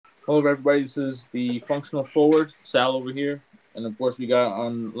Hello, everybody. This is the functional forward, Sal over here, and of course we got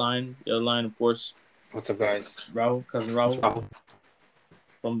online the other line, of course, What's up, guys? Rahul, cousin It's Rahul Rahul.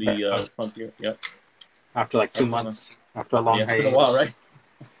 from Back the frontier. Yep. after like two How's it going, man? months, after a long Yeah, it's been a while, hiatus. right?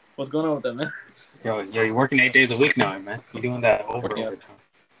 What's going on with that, man? You're working 8 days a week now, man. You're doing that Yeah, overtime.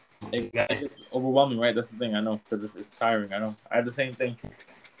 This it guy, gets overwhelming, right? That's the thing. I know because it's tiring. I know. I had the same thing.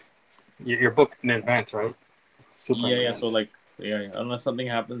 you're booked in advance, right? Super in Yeah, yeah. So advance. like, yeah, unless something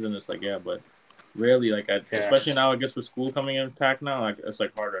happens, and it's like, yeah, but rarely, like, Yeah, especially now, I guess with school coming in packed now, like, it's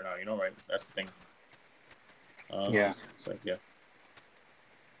like harder now. You know, right? That's the thing. yeah. It's like, yeah,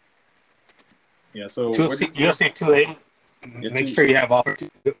 yeah. So we're UFC, just UFC 280. yeah, Make sure you have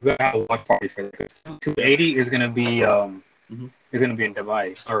opportunity. You have a watch party for that. yeah. 280 Mm-hmm. is gonna be in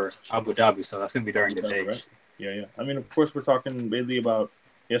Dubai or Abu Dhabi, so that's gonna be during the That'd be day. right. Yeah, yeah. I mean, of course, we're talking mainly about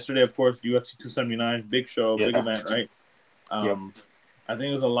yesterday. Of course, UFC 279, big show, big Yeah. event, right? Yep. Um, I think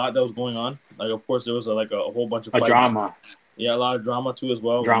there was a lot that was going on. Like, of course, there was a whole bunch of A fights. drama, Yeah, a lot of drama too as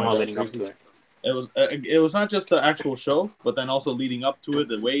well. Oh my drama god, leading up crazy! to it. It was not just the actual show, but then also leading up to it,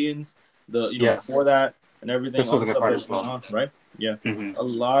 the weigh-ins, the before Yes, that and everything, this all was a the good stuff part that was as going well. on, right? Yeah, Hmm. a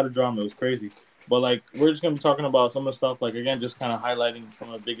lot of drama. It was crazy. But like, we're just gonna be talking about some of the stuff. Like again, just kind of highlighting some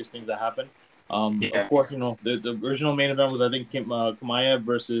of the biggest things that happened. Of Yeah, course, the original main event was I think Chimaev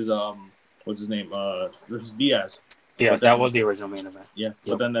versus what's his name versus Diaz, yeah, but that then was the original main event. yeah,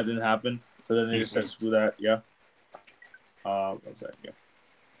 but Yep. then that didn't happen. So then they just said Hmm. screw that. Yeah. One sec. Yeah.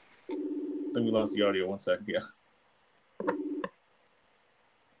 I think we lost the audio. One sec. Yeah.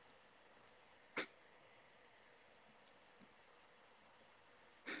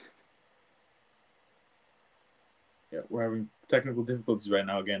 Yeah. We're having technical difficulties right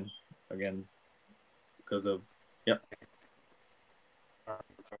now again because of yeah.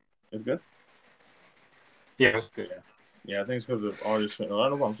 It's good. Yeah, that's good. Yeah. Yeah, I think it's because of all this. I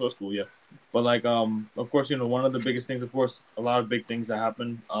don't know. I'm so cool. Yeah, but like, of course, one of the biggest things, of course, a lot of big things that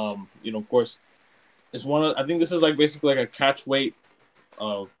happen. Of course, it's one of. I think this is like basically like a catch weight,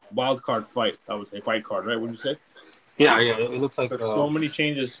 wild card fight. I would say fight card, right? Would you say? Yeah, yeah. It looks like. There's so many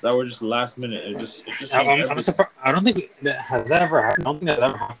changes that were just last minute. It just changed I'm everything. surprised. I don't think that has that ever happened. I don't think that's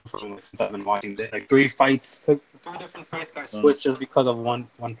ever happened for me since I've been watching. Like three fights, like, three different fights got Um, switched just because of one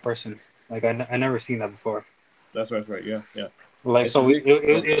person. Like I never seen that before. that's right. Yeah, yeah. Like It's so, we, ridiculous,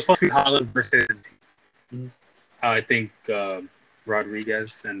 bro. it was supposed to be Holland versus Mm-hmm. I think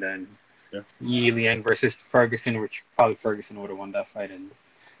Rodriguez, and then Yeah, Yi Liang versus Ferguson, which probably Ferguson would have won that fight,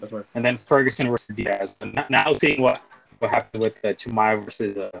 that's right. and then Ferguson versus Diaz. But now seeing what happened with Chimaev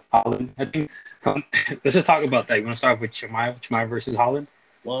versus Holland, I think let's just talk about that. You want to start with Chimaev versus Holland?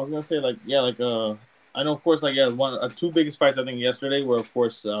 Well, I was gonna say like yeah, like I know of course like yeah two biggest fights I think yesterday were of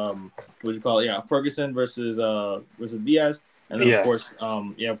course what do you call it, yeah, Ferguson versus Diaz, and then of Yeah, course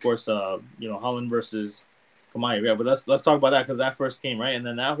yeah, of course Holland versus Kamaya, yeah, but let's talk about that because that first came right, and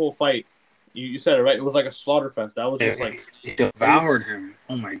then that whole fight, you said it right, it was like a slaughter fest. That was just like it they just devoured him.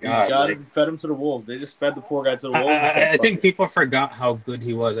 Oh my they god! got Like him, fed him to the wolves. They just fed the poor guy to the wolves and said I fuck think it. people forgot how good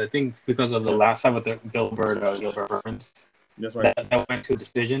he was. I think because of the Yeah, last time with the Gilbert Burns that's right. that went to a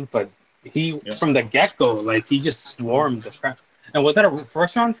decision, but he Yeah, from the get go, like he just mhm, swarmed the crap. And was that a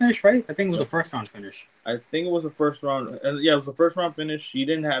first round finish, right? I think it was a yep. first round finish. I think it was the first round. And yeah, it was the first round finish. He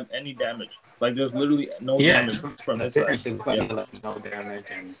didn't have any damage. Like there's literally no Yeah, damage from the his side. appearance is Yeah, like no damage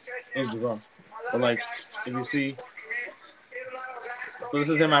and it was bizarre. But like, if you see, so this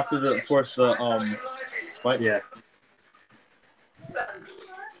is him after the, of course, the fight, yeah,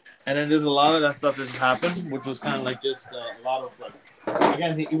 and then there's a lot of that stuff that just happened, which was kind of like just a lot of like,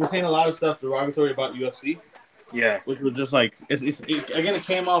 again, he was saying a lot of stuff derogatory about UFC, yeah, which was just like, again, it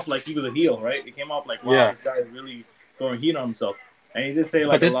came off like he was a heel, right? It came off like, wow, yeah. this guy is really throwing heat on himself, and he did say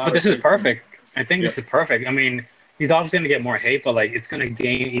like a But lot of this is crazy things. perfect. I think Yeah, this is perfect. I mean, he's obviously gonna get more hate, but like it's gonna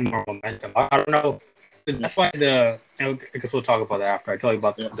gain even more momentum. I don't know. yeah, That's why I guess we'll talk about that after I tell you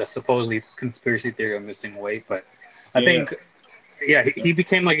about yeah, the supposedly conspiracy theory of missing weight. But I yeah, yeah. think, yeah, Yeah. he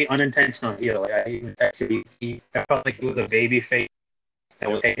became like an unintentional heel. Like I even texted, I felt like he was a baby face that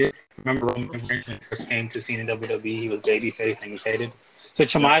was Yep. hated. Remember Roman Reigns when he first came to scene in WWE, he was baby face and he was hated. So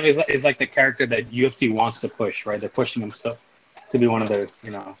Yep. Chimaev is like the character that UFC wants to push, right? They're pushing him so to be one of the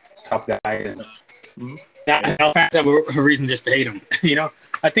top guys. And Mm-hmm. Yeah. now fans have a reason just to hate him.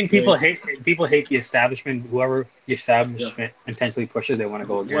 I think Yeah. people hate the establishment. Whoever the Yeah. establishment intentionally pushes, they want to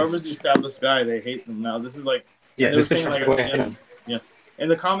go Whoever's the against. established guy, they hate them now. This is like, and Yeah, they were this is saying the like, perfect way to hate and him. yeah, in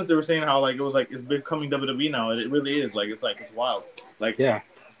the comments they were saying how like it was like it's becoming WWE now, and it really is like it's wild. Like Yeah, I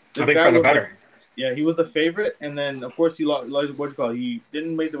this think guy for the was like, better. Yeah, he was the favorite, and then of course he lost. What you call it? He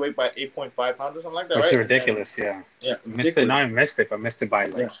didn't make the weight by 8.5 pounds or something like that, which is right? And then ridiculous. Yeah, yeah, missed it. Not ridiculous. even missed it, but missed it by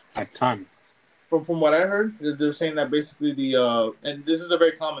Yeah. like a ton. From what I heard, they're saying that basically the and this is a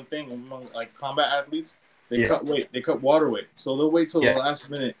very common thing among like combat athletes. They Yeah, cut weight, they cut water weight, so they'll wait till the yeah, last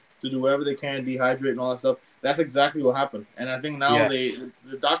minute to do whatever they can, dehydrate and all that stuff. That's exactly what happened. And I think now yeah,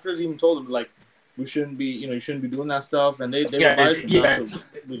 the doctors even told them like we shouldn't be you shouldn't be doing that stuff, and they've yeah, advised them not yeah. to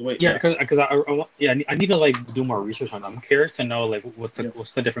lose weight. Yeah, Yeah, because I need to like do more research on that. I'm curious to know like yeah,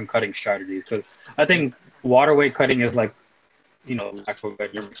 what's the different cutting strategies because I think water weight cutting is like lack of a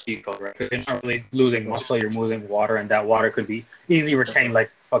better Mexico, right? Because you're not really losing muscle, you're losing water, and that water could be easily retained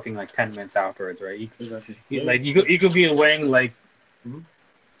like fucking like 10 minutes afterwards, right? exactly. Like you could be weighing like Mm-hmm.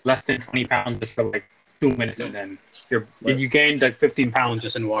 less than 20 pounds just for like 2 minutes, and then Right, you gained like 15 pounds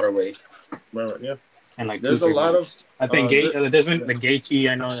just in water weight right, yeah. in like two There's a three lot of minutes. I think there's been yeah, the Gaethje.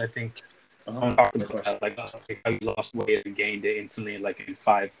 I know. I think someone talked that's about right. that, like how you lost weight and gained it instantly, like in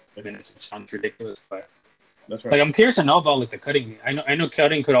 5 minutes. It sounds ridiculous, but That's right. like I'm curious to know about like the cutting. I know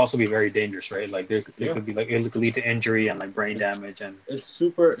cutting could also be very dangerous, right? Like there Yeah. could be like it could lead to injury and like brain damage and It's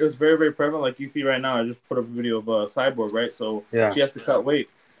very very prevalent. Like you see right now, I just put up a video of Cyborg, right? So yeah, she has to cut weight,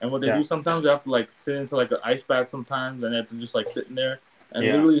 and what they yeah, do sometimes, they have to like sit into like an ice bath sometimes, and they have to just like sit in there, and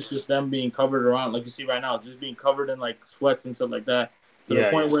yeah, literally it's just them being covered around, like you see right now, just being covered in like sweats and stuff like that, to the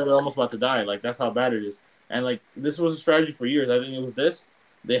yeah, point yeah, where they're almost about to die. Like that's how bad it is. And like this was a strategy for years. I think it was this.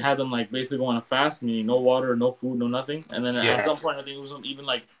 They had them like basically going on a fast, meaning no water, no food, no nothing. And then at yeah, some point, I think it was even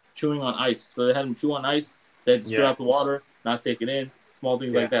like chewing on ice. So they had them chew on ice. They had to spit yeah, out the water, not take it in, small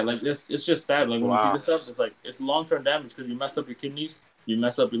things yeah. like that. Like this, it's just sad. Like when you see Wow. this stuff, it's like it's long term damage because you mess up your kidneys, you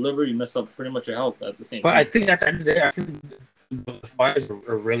mess up your liver, you mess up pretty much your health at the same But I time. think at the end of the day, I think the fighters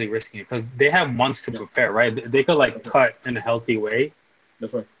are really risky because they have months to Yeah, prepare, right? They could like that's right. cut in a healthy way,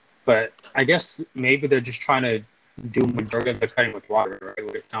 That's right. but I guess maybe they're just trying to do majority of the cutting with water, right?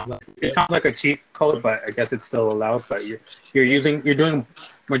 What Yeah. it sounds like a cheat code, but I guess it's still allowed. But you're doing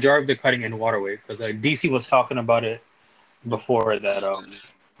majority of the cutting in water weight because DC was talking about it Yeah. before that.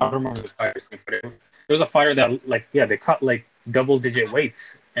 I don't remember the fighter's name, but there was a fighter that like they cut like double digit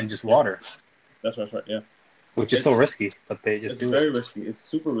weights in just Yeah. water, That's right. Yeah. which is so It's risky, but they just it's do it. very risky. It's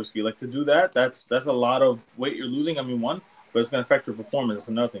super risky. Like to do that, that's a lot of weight you're losing. I mean, one, but it's gonna affect your performance. It's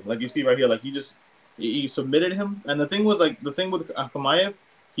another thing. Like you see right here, like he submitted him, and the thing was like the thing with Kamaev,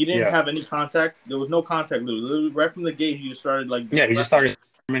 he didn't Yeah. have any contact. There was no contact. Literally, right from the gate, he just started like Yeah, he just wrestling.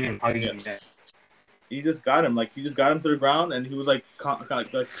 started and hugging Yeah, him. Yeah. he just got him. Like he just got him to the ground, and he was like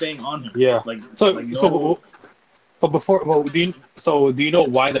staying on him. Yeah. Like So like no, so but before do you know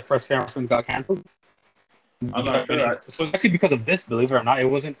why the press conference got canceled? Do I'm you not have sure. any? So it's actually because of this, believe it or not. It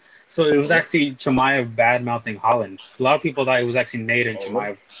wasn't. So it was Oh, actually Chimaev bad mouthing Holland. A lot of people thought it was actually Nate and oh,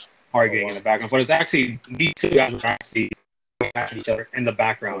 really? Chimaev Oh arguing wow. in the background, but it's actually these two guys were actually going at each other in the Oh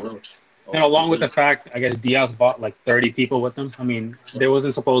background. really? And Oh along shit. with the fact, I guess Diaz bought like 30 people with them. I mean, Right. there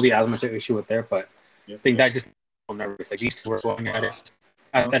wasn't supposedly as much of an issue with there, but Yeah. I think Yeah. that just nervous. Like these two were going at it.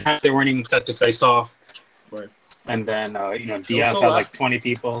 At Uh-huh. that time, they weren't even set to face off. Right. And then, It was Diaz so had like last. 20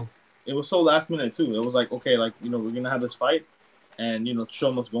 people. It was so last minute too. It was like okay, like we're gonna have this fight, and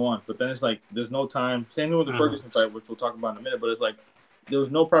show must go on. But then it's like there's no time. Same thing with the Uh, Ferguson fight, which we'll talk about in a minute. But it's like there was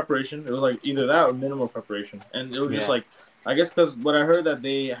no preparation. It was like either that or minimal preparation, and it was just yeah, like I guess because what I heard that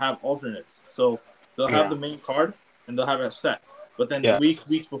they have alternates, so they'll have yeah, the main card and they'll have it set. But then yeah, weeks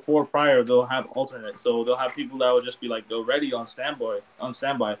before prior, they'll have alternates. So they'll have people that will just be like they're ready on standby,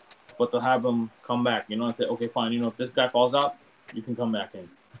 but they'll have them come back. And say okay, fine. If this guy falls out, you can come back in.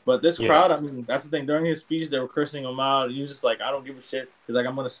 But this yeah, crowd, I mean, that's the thing. During his speech, they were cursing him out. He was just like, I don't give a shit. He's like,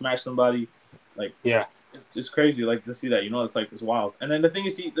 I'm going to smash somebody. Like, yeah, it's just crazy, like, to see that. It's like, it's wild. And then the thing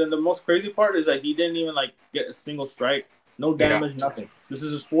is, the most crazy part is that he didn't even, like, get a single strike. No yeah. damage, nothing. This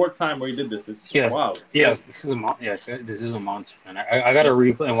is his fourth time where he did this. It's Yes, wild. yes. This is a monster, and I got to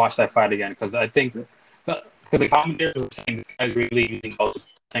replay and watch that fight again because I think Yeah. because the commentators were saying this guy's really using both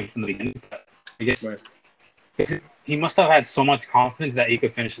things from the beginning. But I guess Right. he must have had so much confidence that he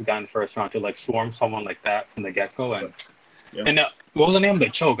could finish this guy in the first round to like swarm someone like that from the get go. Right. Yeah. And what was the name of the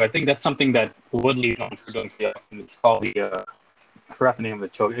choke? I think that's something that Woodley's known for doing. Yeah, it's called the I forgot the name of the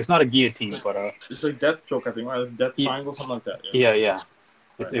choke. It's not a guillotine, but It's like death choke, I think, right? Death triangle, something like that. Yeah. yeah.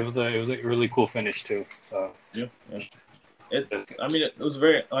 Right. It was a really cool finish too. So Yeah. I mean, it was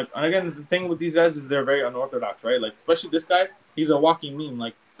very, like, and again, the thing with these guys is they're very unorthodox, right? Like, especially this guy, he's a walking meme.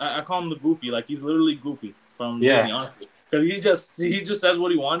 Like, I call him the Goofy. Like, he's literally Goofy from yeah, Disney, honestly. Because he just says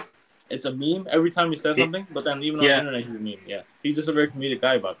what he wants, it's a meme every time he says something. But then even on the internet, he's a meme. Yeah, he's just a very comedic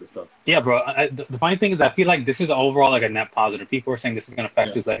guy about this stuff. Yeah, bro. The funny thing is, I feel like this is overall like a net positive. People are saying this is going to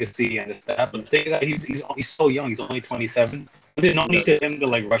affect his legacy and this that. But the thing is that he's so young. He's only 27. But there's no need to him to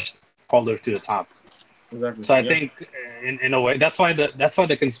like rush Calder to the top. Exactly. So I think, in a way, that's why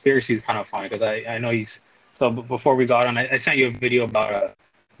the conspiracy is kind of funny because I know he's. So before we got on, I sent you a video about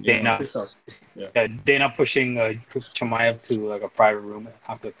Dana pushing Chimaev to like a private room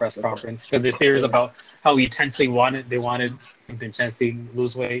after the press conference because there's theories about how he intensely wanted him to intensely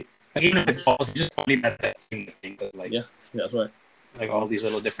lose weight. Like, even if it's false, it's just funny that thing. Like that's right. Like all these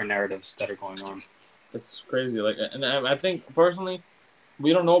little different narratives that are going on. It's crazy. Like, and I think personally,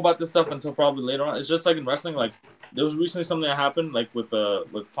 we don't know about this stuff until probably later on. It's just like in wrestling. Like there was recently something that happened, like with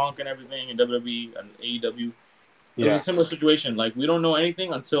Punk and everything, and WWE and AEW. It was a similar situation. Like we don't know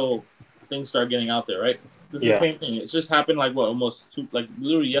anything until things start getting out there, right? This is the same thing. It's just happened like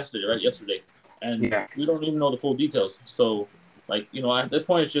literally yesterday, right? Yesterday, and we don't even know the full details. So, like at this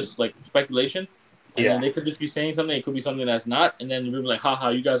point, it's just like speculation. And then they could just be saying something. It could be something that's not. And then we'll be like, haha,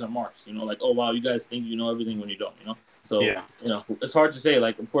 you guys are marks. Like, oh, wow, you guys think you know everything when you don't, So, it's hard to say.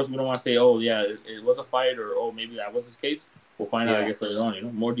 Like, of course, we don't want to say, oh, yeah, it was a fight or, oh, maybe that was the case. We'll find out, I guess, later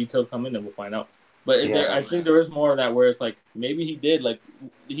on, More details come in, then we'll find out. But I think there is more of that where it's like, maybe he did. Like,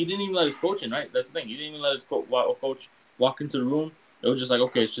 he didn't even let his coach in, right? That's the thing. He didn't even let his coach walk into the room. It was just like,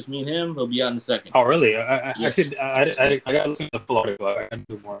 okay, it's just me and him. He'll be out in a second. Oh, really? I got to look at the full article. I got to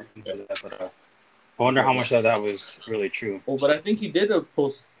do more into that, but... I wonder how much of that was really true. Oh, but I think he did a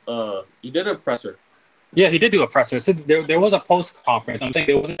he did a presser. Yeah, he did do a presser. So there was a post conference. I'm saying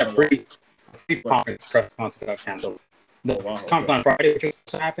there wasn't a pre conference press conference that got canceled. The conference on Friday, which was supposed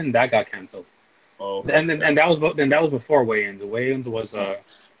to happen, that got canceled. Oh, okay. And that was before weigh-ins. The weigh-ins was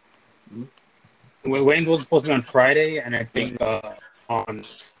weigh-ins was supposed to be on Friday, and I think on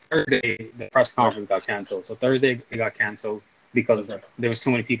Thursday the press conference got canceled. So Thursday it got canceled. Because there was too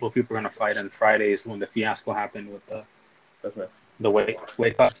many people were going to fight, and Friday is when the fiasco happened with the weight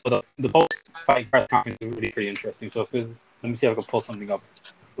cut. So the post-fight press conference is really pretty interesting. So let me see if I can pull something up.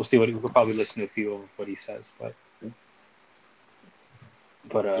 We'll see we could probably listen to a few of what he says, but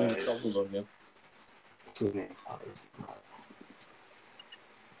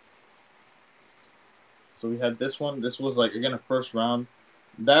So we had this one. This was like again a first round.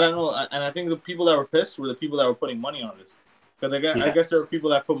 That I know, and I think the people that were pissed were the people that were putting money on this. Because I guess there were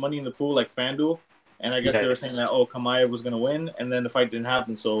people that put money in the pool, like FanDuel, and I guess they were saying that, Chimaev was going to win, and then the fight didn't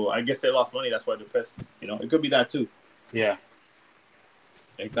happen. So I guess they lost money. That's why they're pissed. It could be that too. Yeah.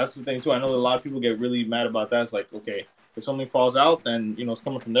 Like, that's the thing too. I know a lot of people get really mad about that. It's like, okay, if something falls out, then, it's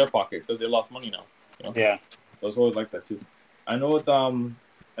coming from their pocket because they lost money now. Yeah. So it's always like that too. I know with, and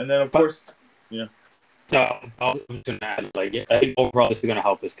then of course, yeah. No, I was going to add, I think overall this is going to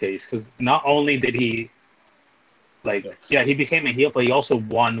help his case because not only did he he became a heel, but he also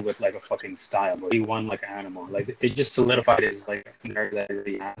won with a fucking style, bro. He won like an animal. It just solidified his narrative that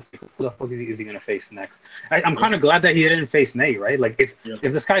he has. Who the fuck is he gonna face next? I'm kind of glad that he didn't face Nate, right? If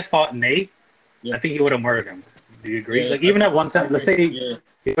this guy fought Nate, I think he would have murdered him. Do you agree? Yeah, even at one time, let's say he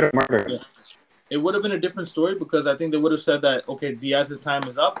would have murdered him. It would have been a different story because I think they would have said that okay, Diaz's time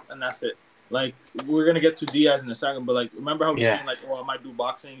is up and that's it. We're gonna get to Diaz in a second, but remember how he's saying I might do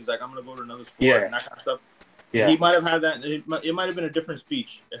boxing. He's like, I'm gonna go to another sport and that kind of stuff. Yeah. He might have had that. It might have been a different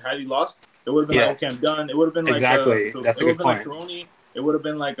speech. Had he lost, it would have been okay, I'm done. It would have been exactly. That's a good point. Cerrone. It would have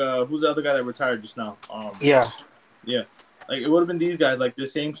been who's the other guy that retired just now? Yeah. It would have been these guys the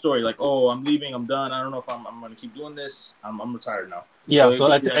same story. I'm leaving. I'm done. I don't know if I'm going to keep doing this. I'm retired now. Yeah. So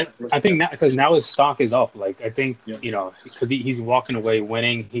I think now because now his stock is up. I think because he's walking away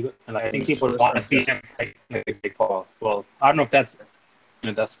winning. I think people want to see him fight Jake Paul. Well, I don't know if that's.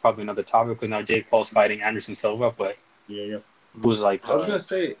 That's probably another topic because now Jake Paul's fighting Anderson Silva, but who's I was gonna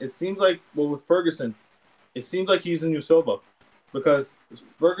say it seems like with Ferguson, it seems like he's the new Silva because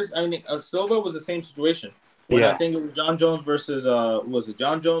Ferguson. I mean, Silva was the same situation. I think it was John Jones versus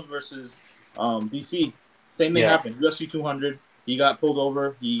John Jones versus DC. Same thing happened. UFC 200. He got pulled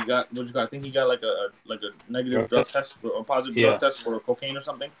over. He got I think he got a negative drug test or a positive drug test for cocaine or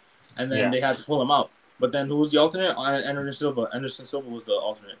something, and then they had to pull him out. But then who was the alternate? Anderson Silva. Anderson Silva was the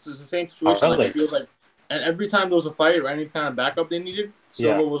alternate. So it's the same situation. It feels and every time there was a fight or any kind of backup they needed,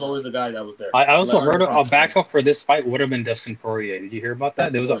 Silva was always the guy that was there. I also heard a backup for this fight would have been Dustin Poirier. Did you hear about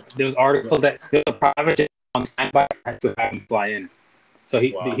that? There was articles that there was a private jet on standby had to have him fly in. So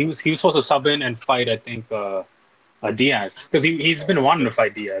he was supposed to sub in and fight. I think Diaz because he's been wanting to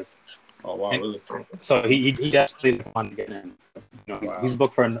fight Diaz. Oh wow! Really? So he definitely wanted to get in.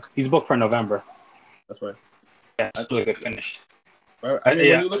 He's booked for November. That's right. Yeah, that's really good finish. Right? I mean, when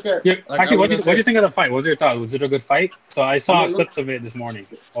Yeah. you look at Yeah. like I Actually, was what gonna do say, you think of the fight? Was your thought? Was it a good fight? So I I saw mean, look, clips of it this morning.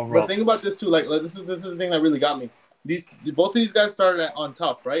 but Overall, think about this too. Like this is the thing that really got me. These both of these guys started on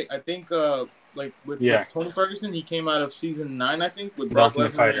tough, right? I think like with yeah, Tony Ferguson, he came out of season 9, I think, with the Brock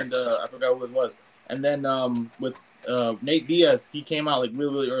Ultimate Lesnar Fighter. and I forgot who it was. And then with Nate Diaz, he came out like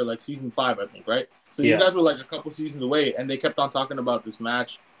really early, like season 5, I think, right? So these Yeah, guys were like a couple seasons away, and they kept on talking about this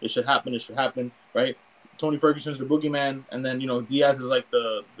match. It should happen. It should happen, right? Tony Ferguson's the boogeyman, and then Diaz is like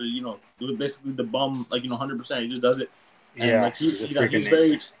the basically the bum, like 100%. He just does it, and yeah. like He's a freaking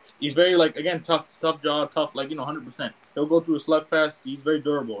name. he's very like again tough jaw, tough like 100%. He'll go through a slugfest. He's very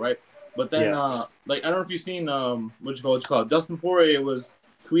durable, right? But then Yeah, like I don't know if you've seen what you call it. Dustin Poirier was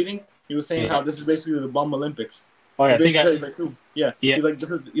tweeting. He was saying how yeah. this is basically the bum Olympics. Oh He yeah, I think basically said like, yeah. yeah,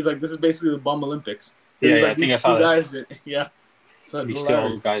 He's like this is basically the bum Olympics. yeah, He's yeah. I like think I these saw two that. guys that yeah, so These two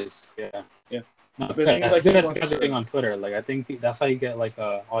hilarious. old guys. Yeah. Yeah, No, it's but it good. seems That's like good he that wants that's the thing to. on Twitter. Like, I think that's how you get like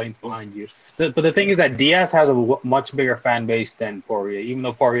a audience Yeah, behind you. But the thing is that Diaz has a much bigger fan base than Poirier. Even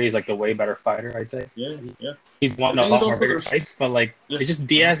though Poirier is like the way better fighter, I'd say. yeah, yeah. He's The won a thing is lot more also bigger there's fights, but like yeah, it's just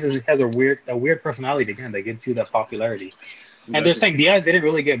Diaz has a weird personality again that gives you that popularity. And they're exactly. saying Diaz didn't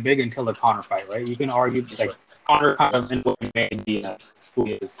really get big until the Conor fight, right? You can argue That's like right. Conor kind of made Diaz who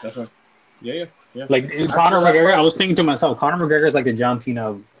he is. That's right. Yeah, yeah, yeah. Like in After Conor that McGregor, I fight, was thinking to myself, Conor McGregor is like the John Cena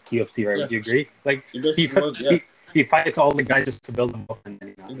of UFC, right? yeah, Would you agree? Like he he basically was. Yeah, he fights all the guys just to build them up, and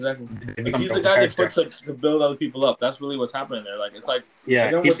then exactly. they Like become he's the their own guy they character. put to build other people up. That's really what's happening there. Like it's like Yeah,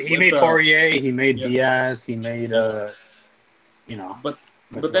 again he with made Poirier, he made yeah, Diaz, he made yeah. you know, But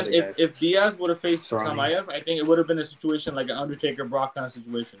a bunch of then other guys if Diaz would have faced surrounding him. Chimaev, I think it would have been a situation like an Undertaker Brock kind of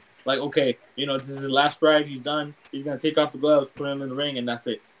situation. Like okay, this is his last stride. He's done. He's gonna take off the gloves, put him in the ring, and that's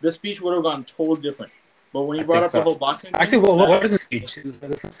it. This speech would have gone totally different. But when he I brought think up the so. whole boxing Actually, thing, what is the speech?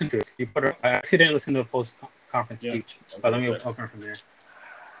 Let's listen to it. I actually didn't listen to the post conference yeah, speech, I'll but take let a me sec. open from there.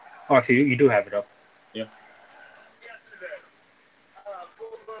 Oh, actually, you do have it up. Yeah.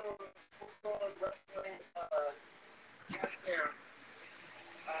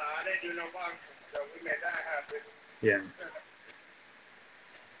 I didn't do no boxing, so we made that happen. Yeah.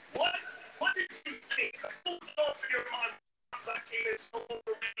 What did you think? Who thought for your mind like he is so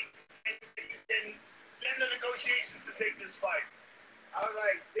overrated and then the negotiations to take this fight? I was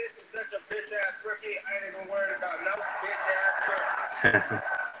like, this is such a bitch ass rookie. I ain't even worried about no bitch ass rookie.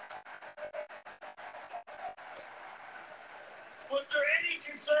 Was there any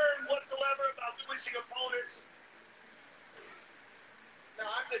concern whatsoever about switching opponents? No,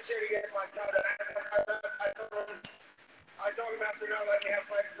 I'm just here to get my cut. I told him after not letting me have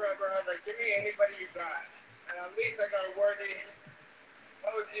fights forever, I was like, give me anybody you got. And at least I got a worthy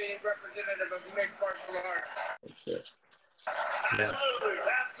OG representative of mixed martial arts. Okay.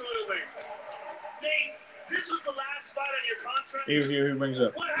 Absolutely. Nate, this was the last fight on your contract. He brings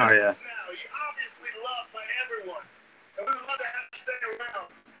up. What happens now? You're obviously loved by everyone. And we would love to have you stay around.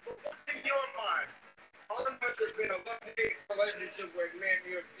 But what's in your mind? All of us has been a love-hate relationship with me and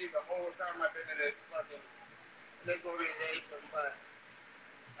UFC the whole time I've been in this fucking organization. But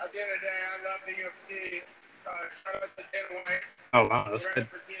at the end of the day, I love the UFC. Shout out to Pehlwan. Oh wow, that's good.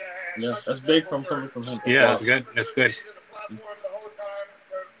 Yeah, that's big from coming from him. Yeah, Wow. that's good. That's good. The platform the whole time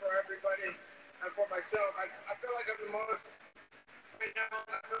for everybody and for myself. I feel like I'm the most right now.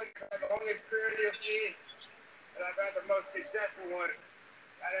 I feel like I have the longest career in UFC, and I've had the most successful one.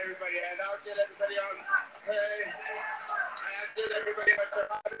 At everybody, and I'll get everybody on pay. I did everybody on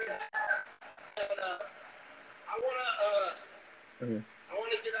surviving. And I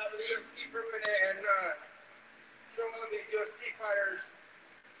wanna get out of the UFC for a minute and show all these UFC fighters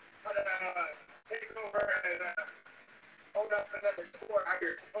how to take over and hold up another sport how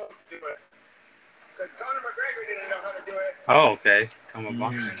you're supposed to do it. Because Conor McGregor didn't know how to do it. Oh, okay. Tell me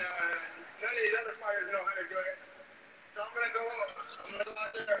about And none of these other fighters know how to do it. So I'm gonna go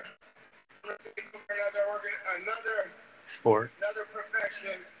out there. I'm gonna take over another sport. another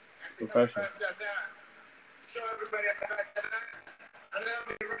profession. And become the best at that. Show everybody I'm the best at that. And then I'm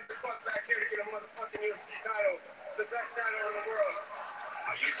gonna run the fuck back here to get a motherfucking UFC title, the best title in the world.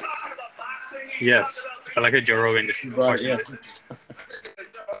 Are you talking about boxing? Yes, I like a Joe Rogan. Just Right, yeah.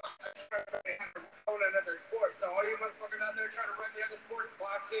 Own another sport. So all you motherfuckers out there trying to run the other sports,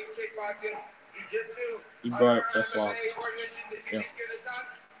 boxing, kickboxing, jiu-jitsu, He brought up that's why. Yeah.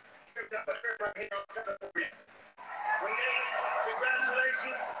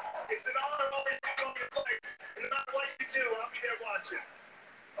 Congratulations. It's an honor always to go to your place. And no matter what you do, I'll be there watching.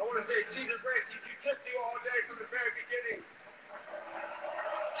 I want to say Caesar Grace, he jiu-jitsu all day from the very beginning.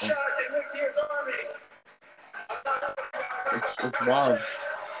 Shout out to Nate Diaz Army. It's wild.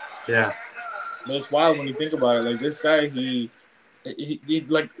 Yeah. But it's wild when you think about it. Like this guy, he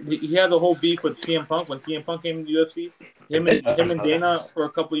he had the whole beef with CM Punk when CM Punk came to the UFC. Him and Dana for a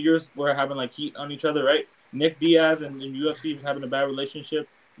couple of years were having like heat on each other, right? Nick Diaz and UFC was having a bad relationship.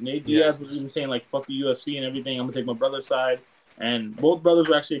 Nate Diaz was even saying like "fuck the UFC" and everything. I'm gonna take my brother's side, and both brothers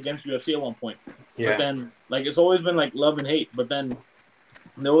were actually against UFC at one point. But then like it's always been like love and hate. But then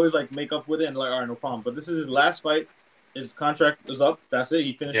they always like make up with it and like, all right, no problem. But this is his last fight. His contract is up. That's it.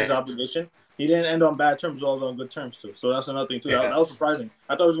 He finished his obligation. He didn't end on bad terms. All on good terms too. So that's another thing too. That was surprising.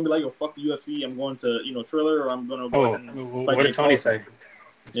 I thought it was gonna be like, yo, fuck the UFC. I'm going to Triller, or I'm gonna go ahead and what did Tony say?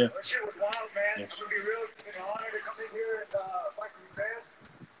 Yeah. That shit was wild, man. To be real, it's been an honor to come in here and fight for you fans.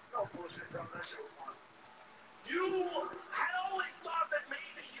 No bullshit, bro. That shit was fun. You had always thought that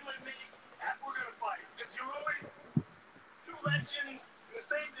maybe you and me were gonna fight because you're always two legends in the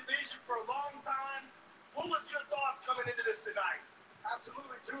same division for a long time. What was your thoughts coming into this tonight?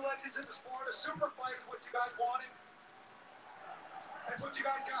 Absolutely, two legends in the sport. A super fight is what you guys wanted. That's what you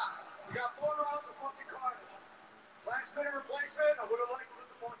guys got. You got 4 rounds of fucking carnage. Last minute replacement. I would have liked a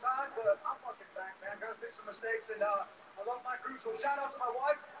little bit more time, but I'm fucking back, man. Gotta fix some mistakes, and I love my crew. So shout out to my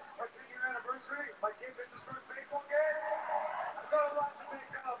wife, our 3-year anniversary. My kid missed his first baseball game. I've got a lot to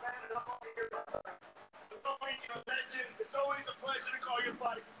make up, man, and I'm fucking here. Tony, you're a legend. It's always a pleasure to call your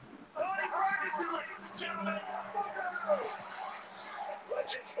fights. Tony Ferguson, ladies and gentlemen.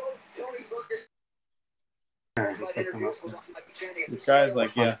 Legends both. Tony Ferguson. This guy's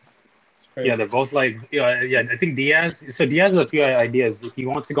like, yeah, they're both like, I think Diaz. So Diaz has a few ideas. He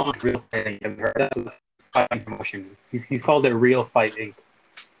wants to go on Real Fight Inc. Have you heard that? So fight promotion. He's called it Real Fight Inc.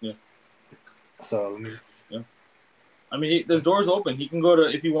 Yeah. So I mean, there's doors open. He can go to,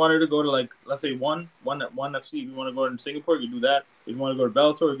 if he wanted to go to like, let's say one FC. If you want to go in Singapore, you do that. If you want to go to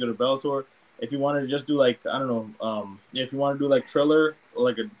Bellator, you go to Bellator. If you wanted to just do like, I don't know, if you want to do like Triller, or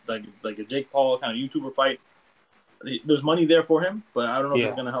like a Jake Paul kind of YouTuber fight, there's money there for him. But I don't know if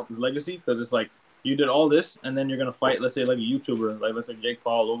it's gonna help his legacy, because it's like you did all this and then you're gonna fight, let's say like a YouTuber, like let's say Jake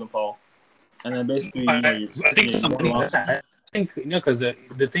Paul, Logan Paul, and then basically I think because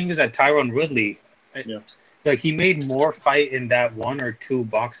the thing is that Tyron Woodley, like he made more fight in that 1 or 2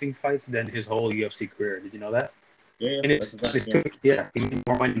 boxing fights than his whole UFC career. Did you know that? Yeah, and he made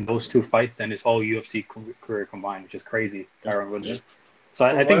more money in those 2 fights than his whole UFC career combined, which is crazy. Tyron Woodley. So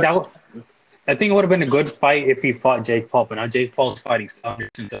I think I think it would have been a good fight if he fought Jake Paul, but now Jake Paul is fighting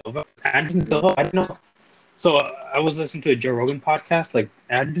Anderson Silva. Anderson Silva, I don't know. So I was listening to a Joe Rogan podcast. Like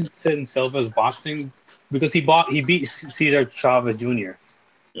Anderson Silva's boxing, because he beat Cesar Chavez Jr.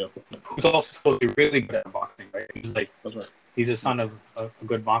 Yeah, who's also supposed to be really good at boxing, right? He's like, he's a son of a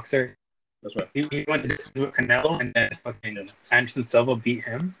good boxer. That's right. He went to Canelo, and then fucking Anderson Silva beat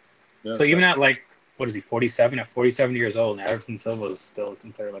him. Yeah, so even at like, what is he, 47? At 47 years old, Anderson Silva is still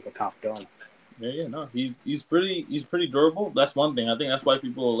considered like a top dog. No, he's pretty durable. That's one thing. I think that's why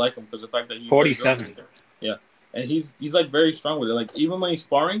people like him, because the fact that he's 47. Yeah, and he's like very strong with it. Like even when he's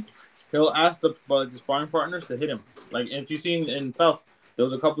sparring, he'll ask the sparring partners to hit him. Like if you've seen in TUF, there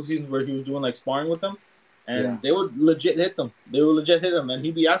was a couple seasons where he was doing like sparring with them, and they would legit hit them. They would legit hit him, and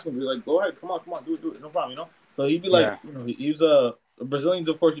he'd be asking, be like, "Go ahead, come on, do it, no problem," So he'd be like, he's Brazilians,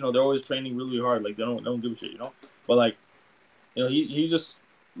 of course, they're always training really hard. Like they don't give a shit, But like, he just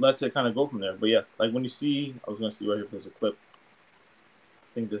lets it kind of go from there. But yeah, like when you see, I was gonna see right here if there's a clip.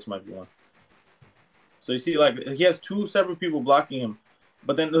 I think this might be one. So you see, like he has 2 separate people blocking him,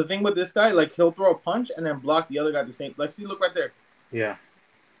 but then the thing with this guy, like he'll throw a punch and then block the other guy at the same. Like, see, look right there. Yeah.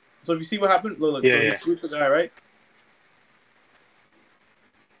 So if you see what happened, look. So he shoots the guy, right?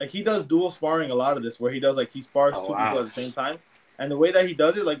 Like he does dual sparring a lot of this, where he does like he spars 2 people at the same time, and the way that he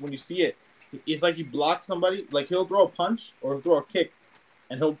does it, like when you see it, it's like he blocks somebody. Like he'll throw a punch or throw a kick,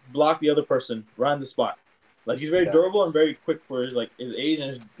 and he'll block the other person right on the spot. Like he's very durable and very quick for his age,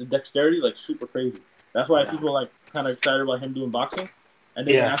 and his dexterity is like super crazy. That's why people are like kind of excited about him doing boxing, and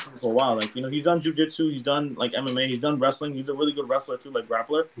they've been asking for a while. Like he's done jiu-jitsu, he's done like MMA, he's done wrestling. He's a really good wrestler too, like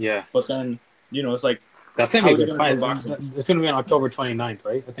grappler. Yeah. But then it's like that's gonna be a good fight. It's gonna be on October 29th,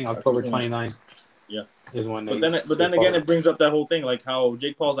 right? I think October 29th. Yeah. Is when. But then again, it brings up that whole thing, like how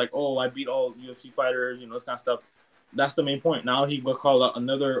Jake Paul's like, oh, I beat all UFC fighters, this kind of stuff. That's the main point. Now he will call out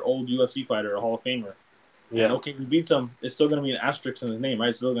another old UFC fighter, a Hall of Famer. Yeah. And okay, he beats him. It's still going to be an asterisk in his name, right?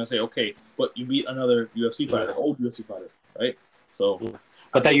 It's still going to say, okay, but you beat another UFC fighter, old UFC fighter, right? So. Yeah.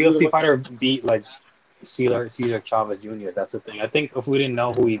 But that UFC fighter beat like Cesar Chavez Jr. That's the thing. I think if we didn't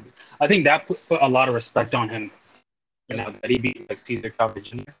know who I think that put a lot of respect on him. Now that he beat like Cesar Chavez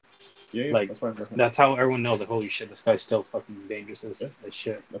Jr. Yeah, like that's how everyone knows. Like, holy shit, this guy's still fucking dangerous as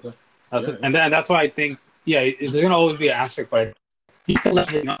shit. And then that's why I think. Yeah, there's gonna always be an asterisk, but he's still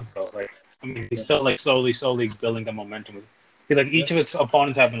leveling up, though. Like, I mean, he's still like slowly building the momentum. He's like each of his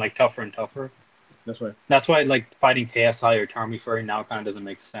opponents have been like tougher and tougher. That's right. That's why like fighting KSI or Tommy Fury now kind of doesn't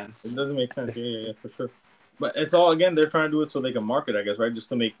make sense. It doesn't make sense. Yeah, for sure. But it's all again they're trying to do it so they can market, I guess, right? Just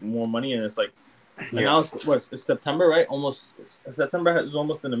to make more money, and it's like, and now it's September, right? Almost September is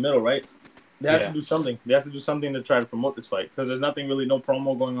almost in the middle, right? They have to do something. They have to do something to try to promote this fight because there's nothing really, no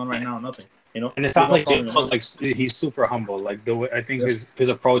promo going on right now, nothing. You know, and it's not like he's super humble. Like the way I think his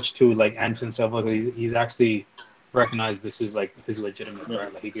approach to like Anderson Silva, he's actually recognized this is like his legitimate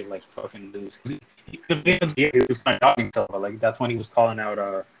threat. Like he could like fucking lose. He was kind of dodging Silva. Like that's when he was calling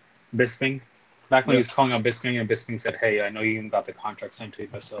out Bisping. Back when he was calling out Bisping, and Bisping said, "Hey, I know you even got the contract signed to you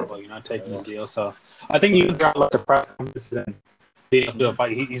by Silva. You're not taking the deal." So I think you got like the press conferences and leading up to a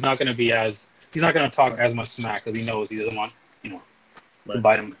fight. He's not going to be as he's not going to talk as much smack because he knows he doesn't want to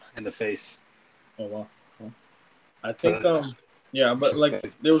bite him in the face. Oh wow. I think yeah, but like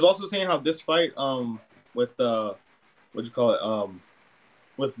there was also saying how this fight with what do you call it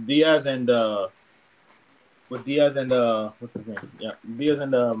with Diaz and what's his name? Yeah, Diaz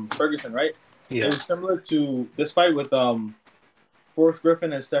and Ferguson, right? Yeah. It was similar to this fight with Forest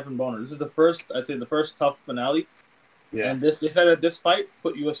Griffin and Stephen Bonnar. This is the first TUF finale. Yeah. And they said that this fight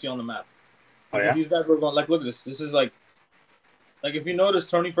put UFC on the map. Because these guys were going like, look at this. This is like if you notice,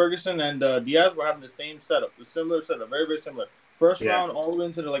 Tony Ferguson and Diaz were having the same setup, the similar setup, very very similar. First round all the way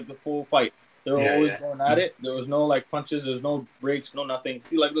into the full fight. They were always going at it. There was no like punches. There was no breaks. No nothing.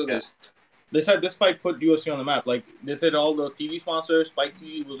 See, like look at this. They said this fight put UFC on the map. Like they said, all the TV sponsors, Spike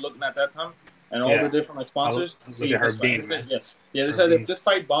TV was looking at that time, and all the different like sponsors. They said if this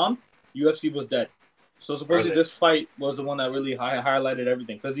fight bombed, UFC was dead. So supposedly this fight was the one that really highlighted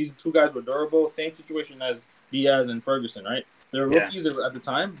everything because these two guys were durable. Same situation as Diaz and Ferguson, right? They were rookies at the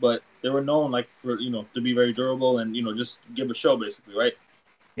time, but they were known like for to be very durable and just give a show basically, right?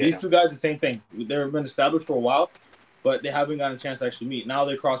 Yeah. These two guys, the same thing. They've been established for a while, but they haven't gotten a chance to actually meet. Now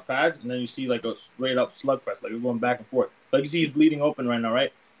they cross paths, and then you see like a straight up slugfest, like they're going back and forth. Like you see, he's bleeding open right now,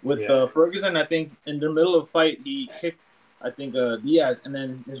 right? With Ferguson, I think in the middle of the fight, he kicked, I think Diaz, and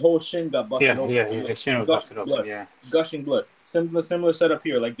then his whole shin got busted open. His shin was busted open. Gushing blood. Similar setup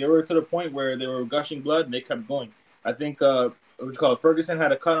here. Like they were to the point where they were gushing blood, and they kept going. I think what you call it? Ferguson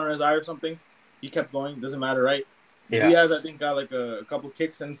had a cut on his eye or something. He kept going. Doesn't matter, right? Yeah. Diaz, I think, got like a couple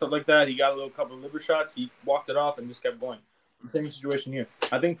kicks and stuff like that. He got a couple of liver shots. He walked it off and just kept going. The same situation here.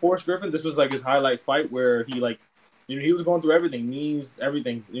 I think Forrest Griffin, this was like his highlight fight where he he was going through everything, knees,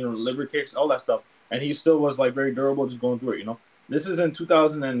 everything, liver kicks, all that stuff, and he still was like very durable, just going through it. This is in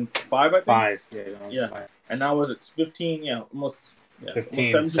 2005, I think. Yeah. And now was it 15? Yeah, almost. Yeah,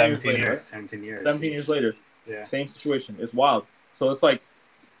 17 years later. Yeah. Same situation. It's wild. So it's like.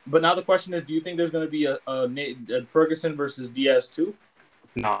 But now the question is, do you think there's going to be a Ferguson versus Diaz II?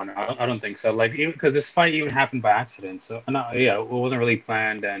 No, I don't think so. Like, because this fight even happened by accident. So, it wasn't really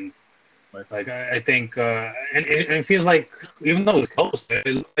planned. And, like, I think, and it feels like, even though it was close, it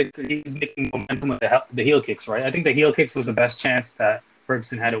looks like he's making momentum with the heel kicks, right? I think the heel kicks was the best chance that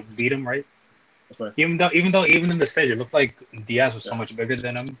Ferguson had to beat him, right? That's right. Even in the stage, it looked like Diaz was so much bigger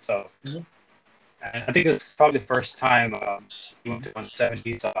than him. So. Mm-hmm. And I think this is probably the first time he went to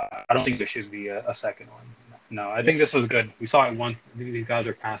 170, so I don't think there should be a second one. No, I think this was good. We saw it one. These guys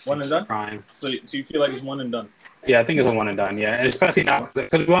are past one and done. Prime. So you feel like it's one and done? Yeah, I think it's a one and done. Yeah, and especially now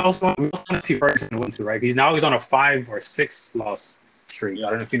because we also want to see Ferguson win too, right? He's on a 5 or 6 loss streak. Yeah. I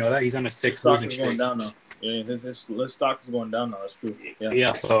don't know if you know that he's on a 6 losing streak. Going down now. Yeah, his stock is going down now. That's true.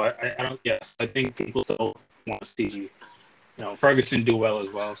 Yeah. So I don't. Yes, I think people still want to see. Ferguson do well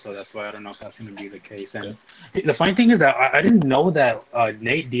as well, so that's why I don't know if that's going to be the case. And the funny thing is that I didn't know that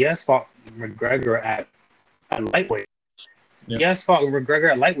Nate Diaz fought Mcgregor at lightweight. Yeah. Diaz fought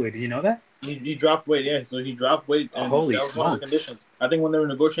Mcgregor at lightweight. Did you know that? He dropped weight, yeah. So he dropped weight. And holy that was one of the conditions. I think when they were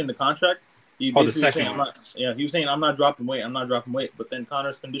negotiating the contract, he basically was saying, he was saying, I'm not dropping weight. But then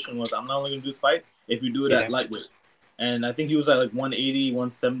Conor's condition was, I'm not only going to do this fight if you do it at lightweight. And I think he was at like 180,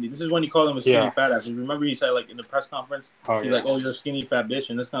 170. This is when he called him a skinny fat ass. Remember he said like in the press conference, he's like, oh, you're a skinny fat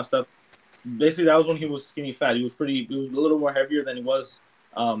bitch and this kind of stuff. Basically, that was when he was skinny fat. He was a little more heavier than he was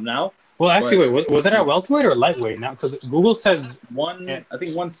now. Well, actually, wait, was it at welterweight or lightweight now? Because Google says I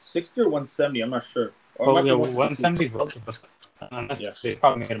think 160 or 170. I'm not sure. Or 170 is welterweight. They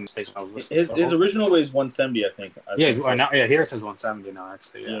probably made a mistake. His original weight is 170, I think. Here it says 170 now,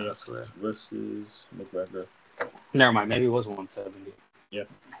 actually. Yeah, that's weird. Versus McGregor. Never mind. Maybe it was 170. Yeah.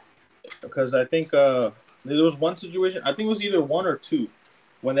 Because I think there was one situation. I think it was either 1 or 2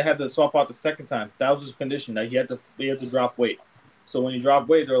 when they had to swap out the second time. That was his condition that he had to drop weight. So when he dropped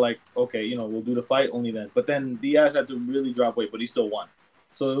weight, they're like, okay, we'll do the fight only then. But then Diaz had to really drop weight, but he still won.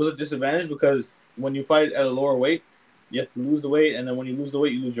 So it was a disadvantage because when you fight at a lower weight, you have to lose the weight, and then when you lose the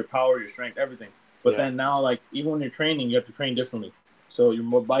weight, you lose your power, your strength, everything. But then now, like even when you're training, you have to train differently. So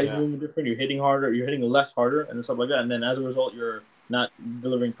your body's moving different. You're hitting harder. You're hitting less harder, and stuff like that. And then as a result, you're not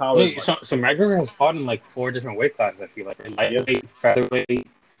delivering power. Wait, so Mcgregor has fought in like 4 different weight classes. I feel like lightweight, featherweight,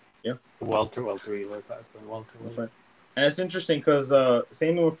 welterweight weight class, welterweight. Right. And it's interesting because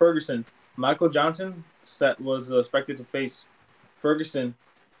same thing with Ferguson. Michael Johnson was expected to face Ferguson,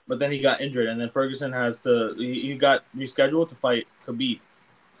 but then he got injured, and then Ferguson he got rescheduled to fight Khabib.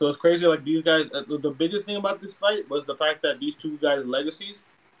 So it's crazy. Like these guys, the biggest thing about this fight was the fact that these two guys' legacies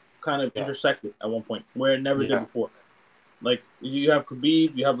kind of intersected at one point where it never did before. Like you have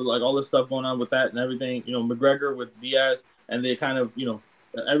Khabib, you have like all this stuff going on with that and everything. You know, McGregor with Diaz, and they kind of,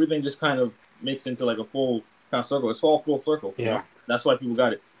 everything just kind of makes into like a full kind of circle. It's all full circle. Yeah, you know? That's why people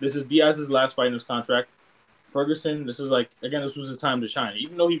got it. This is Diaz's last fight in his contract. Ferguson, this is like again, this was his time to shine.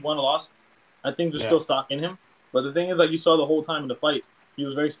 Even though he won a loss, I think there's still stock in him. But the thing is, like you saw the whole time in the fight, he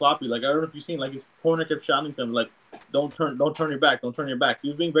was very sloppy. Like I don't know if you've seen, like his corner kept shouting to him, like, "Don't turn your back, don't turn your back." He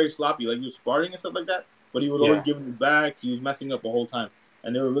was being very sloppy, like he was sparring and stuff like that. But he was always giving his back. He was messing up the whole time,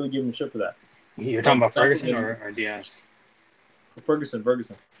 and they were really giving him shit for that. You're talking about Ferguson or Diaz? Ferguson.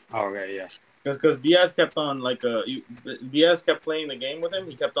 Oh, right, yeah. Because Diaz kept on Diaz kept playing the game with him.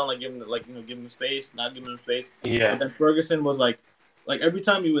 He kept on giving him space, not giving him space. Yeah. And then Ferguson was like every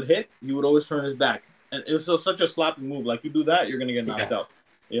time he would hit, he would always turn his back, and it was such a sloppy move. Like you do that, you're gonna get knocked out.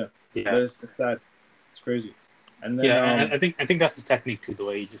 Yeah. It's sad. It's crazy. And then I think that's his technique too. The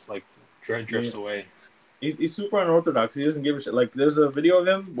way he just like drifts away. He's super unorthodox. He doesn't give a shit. Like there's a video of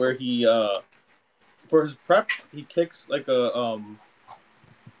him where he for his prep he kicks like a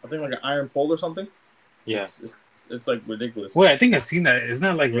I think like an iron pole or something. Yeah. It's like ridiculous. Wait, I think I've seen that. Isn't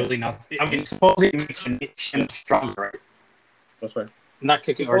that like really not? I mean, supposedly it makes him stronger, right? That's right. Not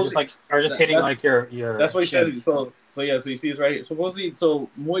kicking, or just hitting like your. That's what he says. So you see it's right here. Supposedly,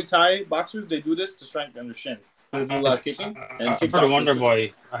 Muay Thai boxers they do this to strengthen their shins. They do a lot of kicking. And I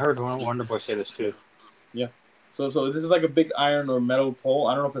heard Wonder Boy say this too. Yeah. So this is like a big iron or metal pole.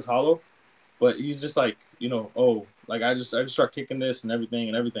 I don't know if it's hollow, but he's just like I just start kicking this and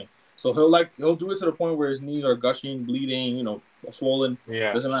everything. So he'll do it to the point where his knees are gushing, bleeding, swollen.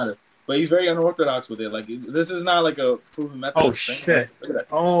 Yeah. Doesn't matter. But he's very unorthodox with it. Like this is not like a proven method. Oh shit!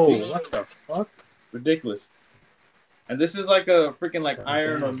 Oh, see? What the fuck? Ridiculous. And this is like a freaking like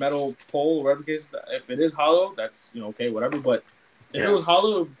iron or metal pole, or whatever case. If it is hollow, that's okay, whatever. But if it was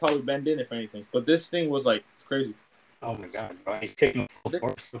hollow, it would probably bend in if anything. But this thing was like it's crazy. Oh my god, bro. He's taking full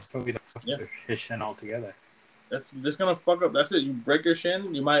force. Probably his shin altogether. That's just gonna fuck up. That's it. You break your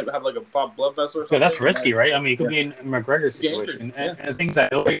shin, you might have like a popped blood vessel or something. Yeah, that's risky, right? I mean, it could be in Mcgregor's situation. And I think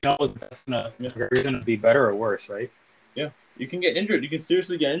that nobody knows if that's gonna be better or worse, right? Yeah. You can get injured. You can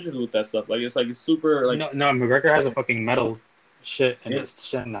seriously get injured with that stuff. Like it's super like no, McGregor has a fucking metal shit in his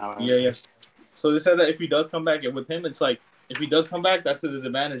shin now. Yeah. So they said that if he does come back with him, it's like if he does come back, that's his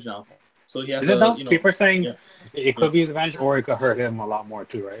advantage now. So he has people are saying it could be his advantage or it could hurt him a lot more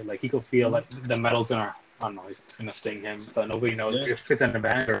too, right? Like he could feel like the metal's gonna it's gonna sting him. So nobody knows if it's an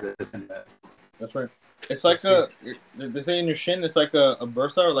advantage or it isn't. That's right. It's like they say in your shin, it's like a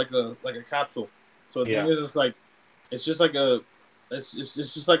bursa or like a capsule. So the thing is, it's just like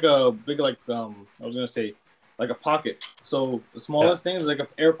a big I was gonna say like a pocket. So the smallest thing is like an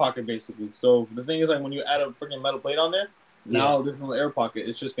air pocket basically. So the thing is like when you add a freaking metal plate on there, now this little air pocket,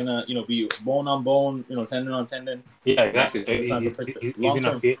 it's just gonna be bone on bone, tendon on tendon. Yeah, exactly. So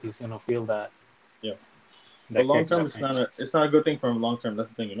he's gonna feel that. Yeah. But long term, it's not a good thing for him long term. That's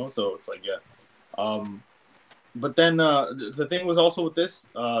the thing, So it's like but then the thing was also with this,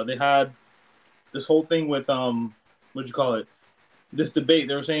 they had this whole thing with this debate.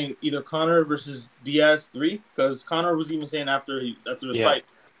 They were saying either Conor versus Diaz 3, because Conor was even saying after this fight,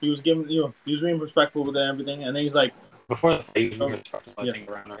 he was giving he was being respectful with it and everything, and then he's like before the fight,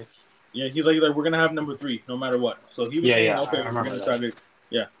 around, right? Yeah, he's like we're gonna have number 3 no matter what. So he was saying okay, we're gonna try to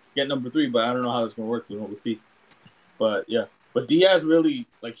get number 3, but I don't know how it's gonna work. We'll see. But but Diaz really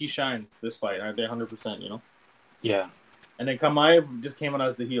he shined this fight. Aren't they 100%? Yeah. And then Chimaev just came out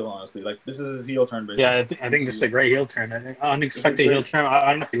as the heel. Honestly, this is his heel turn. Basically. Yeah, I think this is a great heel turn. Unexpected heel turn.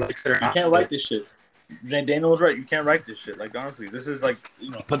 I don't know if he likes it or not. You can't write this shit. Daniel was right. You can't write this shit. Honestly, this is But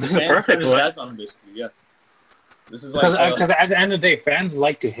this is a perfect one. Yeah. This is because at the end of the day, fans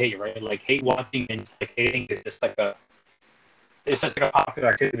like to hate, right? Like hate watching and hating is just it's such a popular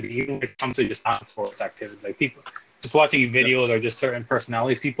activity, even when it comes to just non-sports activity. Like people just watching videos or just certain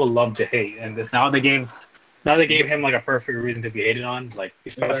personalities, people love to hate, and now they gave him a perfect reason to be hated on.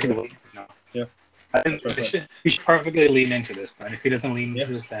 Especially Yeah. I think he should perfectly lean into this, man. If he doesn't lean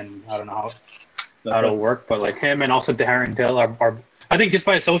into this, then I don't know how. that'll work. But like him and also Darren Till are I think just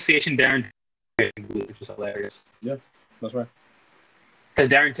by association, Darren, which is hilarious. Yeah, that's right. Because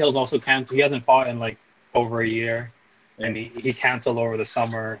Darren Till's also canceled. He hasn't fought in like over a year, and he canceled over the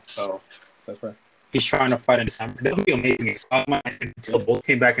summer. So that's right. He's trying to fight in December. That would be amazing if Khazmat and Till both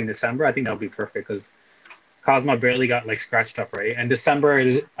came back in December. I think that would be perfect because Khazmat barely got like scratched up, right? And December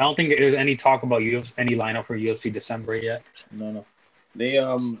I don't think there's any talk about any lineup for UFC December yet. No. They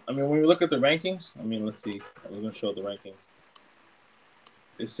I mean, when we look at the rankings, I mean, let's see. I was gonna show the rankings.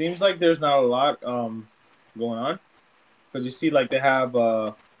 It seems like there's not a lot going on because you see, like they have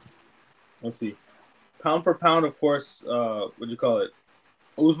let's see, pound for pound, of course. What do you call it?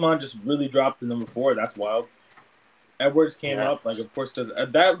 Usman just really dropped to number 4. That's wild. Edwards came up, like, of course, because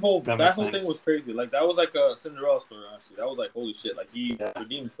that whole thing was crazy. Like, that was like a Cinderella story, honestly. That was like, holy shit. Like, he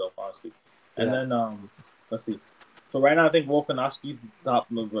redeemed himself, honestly. And then, let's see. So right now, I think Volkanovski's top,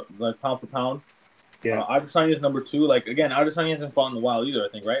 like, pound for pound. Yeah. Adesanya is number 2. Like, again, Adesanya hasn't fought in a while either, I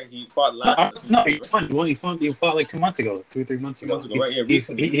think, right? He fought last. No, he fought like 2 months ago, 2-3 months ago. Right? Yeah,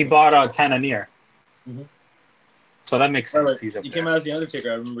 he bought Cannonier. Mm-hmm. So that makes sense. Right. He came out as the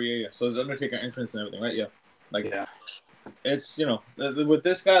Undertaker, I remember. Yeah. So his Undertaker entrance and everything, right? Yeah. Like, it's, you know, with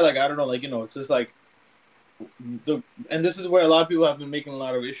this guy, like, I don't know, like, you know, it's just like, and this is where a lot of people have been making a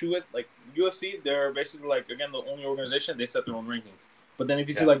lot of issue with. Like, UFC, they're basically, like, again, the only organization, they set their own rankings. But then if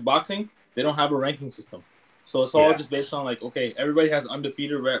you see, like, boxing, they don't have a ranking system. So it's all just based on, like, okay, everybody has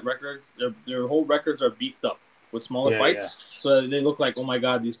undefeated records. Their whole records are beefed up with smaller fights. So they look like, oh, my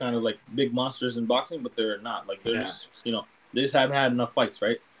God, these kind of, like, big monsters in boxing, but they're not. Like, they're just, you know, they just haven't had enough fights,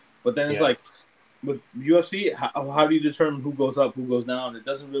 right? But then it's like, with UFC, how do you determine who goes up, who goes down? It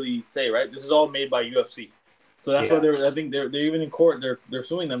doesn't really say, right? This is all made by UFC. So that's why I think they're even in court, they're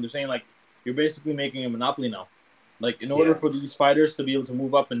suing them. They're saying, like, you're basically making a monopoly now. Like, in order for these fighters to be able to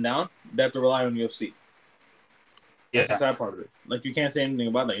move up and down, they have to rely on UFC. That's the sad part of it. Like, you can't say anything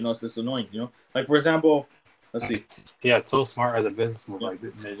about that. You know, it's just annoying, you know? Like, for example, let's see. Yeah, it's so smart as a business move. Like,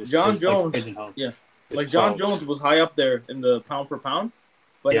 John Jones. Like, John Jones was high up there in the pound for pound.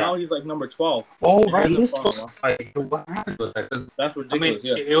 But now he's like number 12. Oh, right. What happened with that? That's ridiculous. I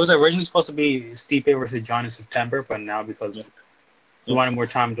mean, it was originally supposed to be Stipe versus John in September, but now because he wanted more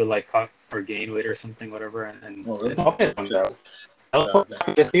time to like cut or gain weight or something, whatever, and it comes out. That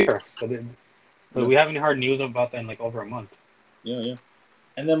was this year. But we haven't heard news about that in like over a month. Yeah.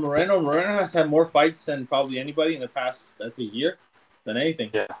 And then Moreno has had more fights than probably anybody in the past, that's a year, than anything.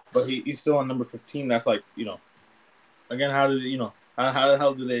 Yeah. But he's still on number 15. That's like, you know, again, how the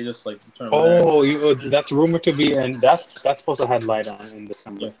hell do they just like determine that's rumored to be, and that's supposed to headline on in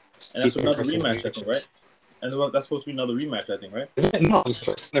December. Yeah. And that's another rematch, I think, right? And that's supposed to be another rematch, I think, right? No,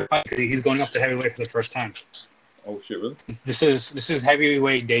 he's going up to heavyweight for the first time. Oh shit! Really? This is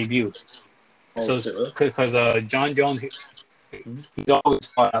heavyweight debut. Oh shit! Really? Because John Jones, he's always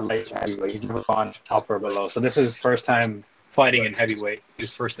fought at light heavyweight. He's never fought upper or below. So this is his first time fighting in heavyweight,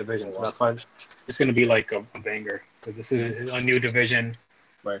 his first division. So that's why it's going to be like a banger. Because this is a new division.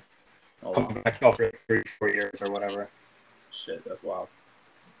 Right. Coming back after 3-4 years or whatever. Shit, that's wild.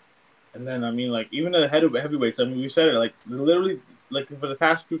 And then, I mean, like, even the heavyweights, I mean, we said it, like, literally, like, for the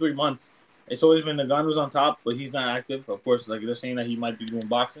past 2-3 months, it's always been Ngannou's on top, but he's not active. Of course, like, they're saying that he might be doing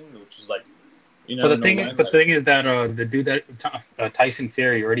boxing, which is, like, you know. But the thing is that the dude that Tyson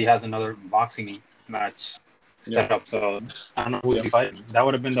Fury already has another boxing match set up, so I don't know who would be fighting. That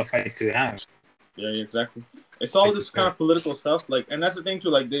would have been the fight to have. Yeah, exactly. It's all this kind of political stuff, like, and that's the thing, too,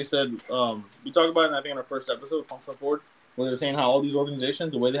 like, they said, we talked about it, I think, in our first episode, Functional Forward, where they're saying how all these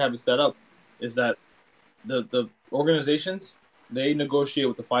organizations, the way they have it set up, is that the organizations, they negotiate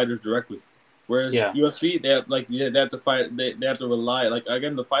with the fighters directly. Whereas UFC, they have to fight. They have to rely. Like,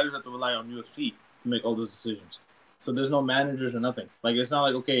 again, the fighters have to rely on UFC to make all those decisions. So there's no managers or nothing. Like, it's not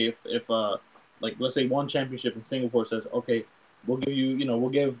like, okay, if like, let's say one championship in Singapore says, okay, we'll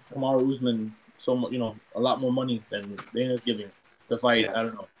give Kamaru Usman a lot more money than they end up giving to fight. I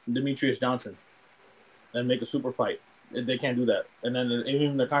don't know, Demetrius Johnson, and make a super fight. They can't do that. And then even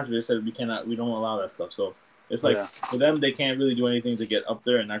in the country, they said we don't allow that stuff. So it's like for them, they can't really do anything to get up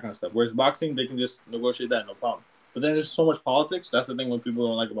there and that kind of stuff. Whereas boxing, they can just negotiate that, no problem. But then there's so much politics. That's the thing what people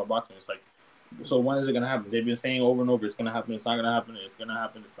don't like about boxing. It's like, so when is it gonna happen? They've been saying over and over, it's gonna happen. It's not gonna happen. It's gonna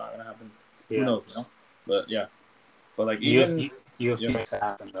happen. It's not gonna happen. Yeah. Who knows? You know? But yeah. But like even UFC makes it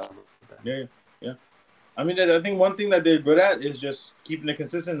happen though. Yeah. I mean, I think one thing that they're good at is just keeping it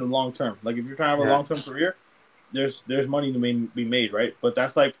consistent and long term. Like if you're trying to have a long term career, there's money to be made, right? But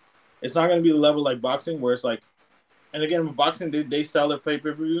that's like, it's not going to be the level like boxing where it's like, and again with boxing they sell their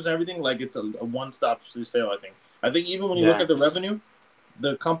pay-per-views and everything like it's a one-stop sale. I think even when you look at the revenue,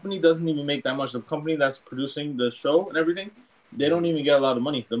 the company doesn't even make that much. The company that's producing the show and everything, they don't even get a lot of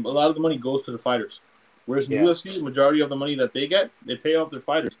money. A lot of the money goes to the fighters. Whereas in UFC, the majority of the money that they get, they pay off their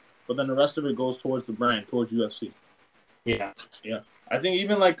fighters. But then the rest of it goes towards the brand, towards UFC. Yeah. Yeah. I think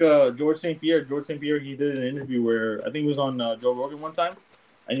even like George St. Pierre, he did an interview where I think he was on Joe Rogan one time,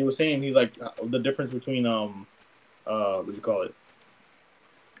 and he was saying he's like the difference between what do you call it,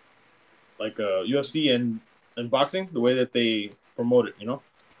 like UFC and boxing, the way that they promote it, you know.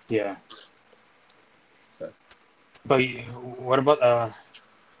 Yeah. So. But what about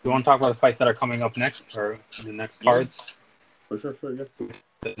you want to talk about the fights that are coming up next, or the next cards? For sure, yeah.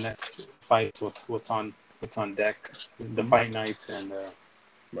 The next fights, what's on deck, the fight nights, and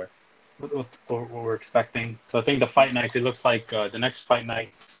right. what we're expecting. So I think the fight nights, it looks like the next fight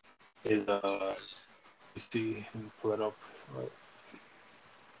night is let's see, let me pull it up. Right.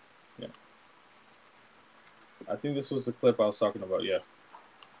 Yeah. I think this was the clip I was talking about. Yeah.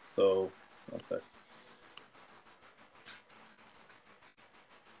 So, one sec.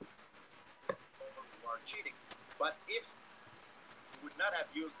 Cheating, but if you would not have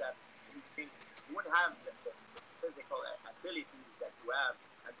used these things, you wouldn't have the physical abilities that you have,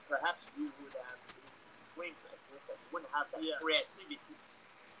 and perhaps you would have been trained like this, and you wouldn't have that creativity.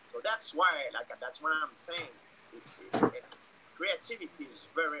 So that's why, that's what I'm saying. Creativity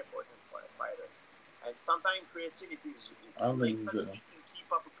is very important for a fighter, and sometimes creativity is linked because they can keep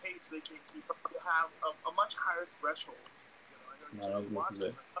up a pace, they can keep up, they have a much higher threshold.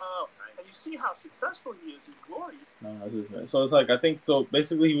 And you see how successful he is in Glory. So it's like, I think, so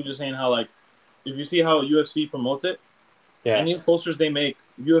basically he was just saying how, like, if you see how UFC promotes it, any posters they make,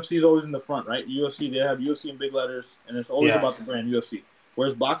 UFC is always in the front, right? UFC, they have UFC in big letters, and it's always about the brand UFC.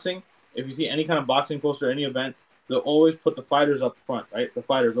 Whereas boxing, if you see any kind of boxing poster, any event, they'll always put the fighters up front, right? The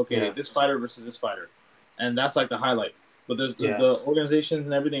fighters, this fighter versus this fighter. And that's like the highlight. But there's the organizations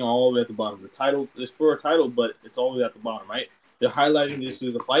and everything are all the way at the bottom. The title is for a title, but it's always at the bottom, right? They're highlighting this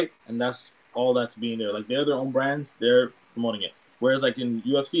is the fight, and that's all that's being there. Like, they're their own brands, they're promoting it. Whereas, like, in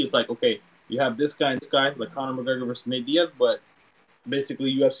UFC, it's like, okay, you have this guy and this guy, like Conor McGregor versus Nate Diaz, but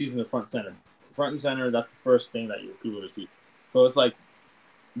basically UFC's in the front center. Front and center, that's the first thing that people will see. So it's like,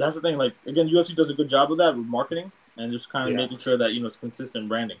 that's the thing. Like, again, UFC does a good job of that with marketing and just kind of making sure that, it's consistent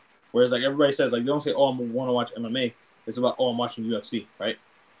branding. Whereas, like, everybody says, like, they don't say, oh, I want to watch MMA. It's about, oh, I'm watching UFC, right?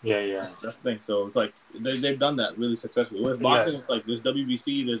 Yeah. That's the thing. So it's like they've done that really successfully. Whereas boxing, it's like there's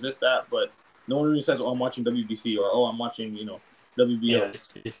WBC, there's this, that, but no one really says, "Oh, I'm watching WBC" or "Oh, I'm watching, WBO." Yeah,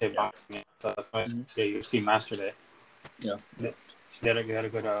 you say boxing. So UFC mastered it. Yeah. They had a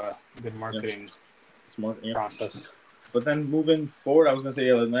good marketing process. But then moving forward, I was gonna say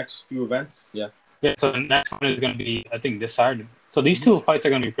the next few events. Yeah. So the next one is gonna be, I think, this Saturday. So these two fights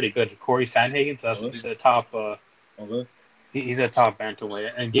are gonna be pretty good. Corey Sandhagen, so that's the top. Okay. He's a top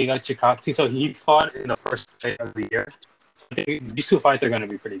bantamweight, and Giga Chikadze. So he fought in the first fight of the year. I think these two fights are going to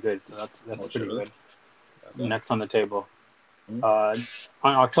be pretty good. So that's pretty good. Okay. Next on the table. On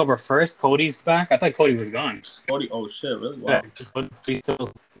October 1st, Cody's back. I thought Cody was gone. Cody, oh shit, really? Wow. Yeah,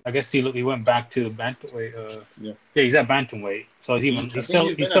 I guess he went back to bantamweight. Yeah, he's at bantamweight, so he's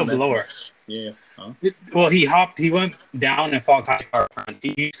still below her. Yeah. Huh? Well, he went down and fought Kai Kara France.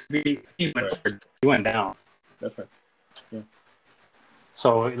 He went down. That's right. Yeah.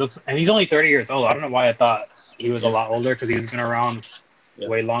 So it looks, and he's only 30 years old. I don't know why I thought he was a lot older, because he's been around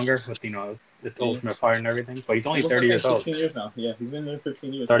way longer with the Ultimate Fighter and everything. But he's only 30 years old. 15 years now. Yeah, he's been there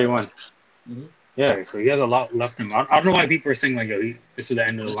 15 years. 31. Mm-hmm. Yeah, so he has a lot left in him. I don't know why people are saying like, this is the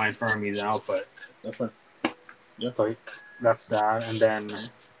end of the line for him. He's out, but that's right. Yeah. So that's that, and then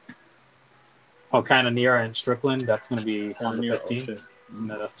Cannonier and Strickland. That's going to be on the 15th.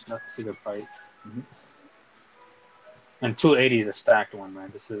 No, that's a good fight. Mm-hmm. And 280 is a stacked one,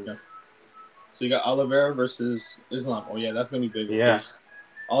 man. This is. Yeah. So you got Oliveira versus Islam. Oh yeah, that's gonna be big. Yeah.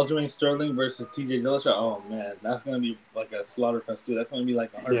 Aljamain Sterling versus TJ Dillashaw. Oh man, that's gonna be like a slaughter fest too. That's gonna be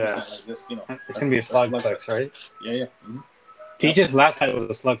like 100% like this. It's gonna be a slugfest, right? Yeah. Mm-hmm. TJ's last fight was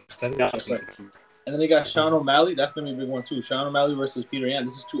a slugfest. Right. And then they got Sean O'Malley. That's gonna be a big one too. Sean O'Malley versus Peter Yan.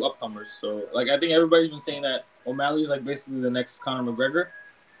 This is two upcomers. So like, I think everybody's been saying that O'Malley is like basically the next Conor McGregor.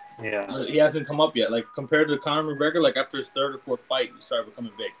 Yeah. But he hasn't come up yet. Like, compared to Conor McGregor, like after his third or fourth fight, he started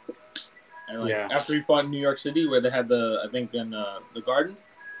becoming big. And like after he fought in New York City, where they had I think in the Garden.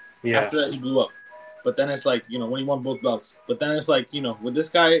 Yeah. After that, he blew up. But then it's like, when he won both belts. But then it's like, with this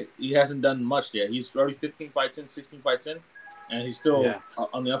guy, he hasn't done much yet. He's already 15 fights in, 16 fights in, and he's still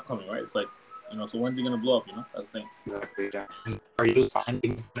on the upcoming, right? It's like, so when's he gonna blow up? That's the thing. Exactly. Yeah.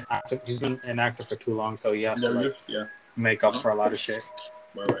 He's been inactive for too long, so he has to make up for a lot of shit.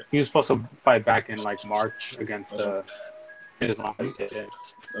 Right. He was supposed to fight back in like March against It is long. Yeah.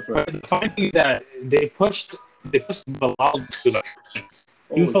 That's right. But the funny thing is that they pushed Bilal to the games.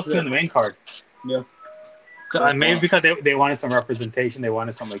 He was supposed to be on the main card. Yeah. Maybe because they wanted some representation, they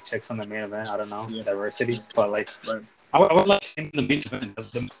wanted some like chicks on the main event. I don't know, diversity. But like, right. I would like him in the main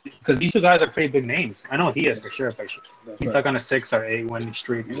event because these two guys are pretty big names. I know he is for sure. He's like on a 6 or 8 winning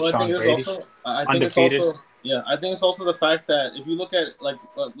streak. You know, I think Brady, also, I think undefeated. It's also, I think it's also the fact that if you look at like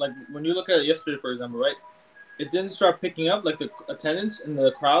when you look at it yesterday, for example, right, it didn't start picking up like the attendance in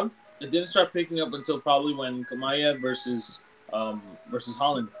the crowd. It didn't start picking up until probably when Chimaev versus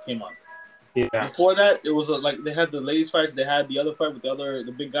Holland came on. Yeah. Before that, it was like they had the ladies fights. They had the other fight with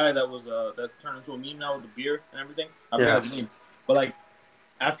the big guy that was that turned into a meme now with the beer and everything. I forgot his name. But like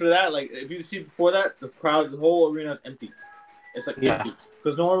after that, like if you see before that, the crowd, the whole arena is empty. It's like empty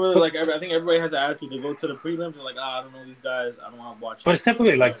because no one really like. I think everybody has an attitude. They go to the prelims and like, I don't know these guys. I don't want to watch. But it's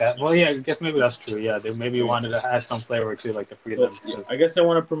typically like that. Well, yeah, I guess maybe that's true. Yeah, they maybe wanted to add some flavor to like the prelims. So, I guess they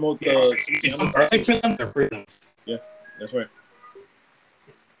want to promote the early prelims or prelims. Yeah, that's right.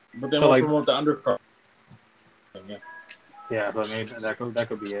 But they want to promote the undercard. Yeah. Yeah, so maybe that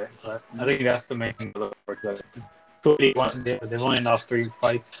could be it. But I think that's the main thing to look forward to. They've only lost 3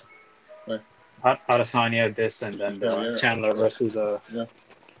 fights. Right. Adesanya, this, and then Chandler versus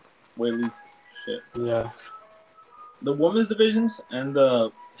Whaley. Shit. Yeah. The women's divisions and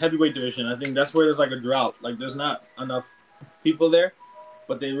the heavyweight division, I think that's where there's like a drought. Like there's not enough people there,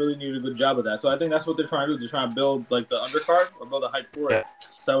 but they really need a good job of that. So I think that's what they're trying to do. They're trying to build like the undercard or build a hype for it.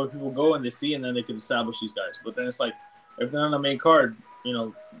 So when people go and they see, and then they can establish these guys. But then it's like if they're on the main card, you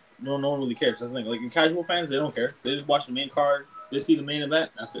know, no one really cares. That's the thing. Like in casual fans, they don't care. They just watch the main card. They see the main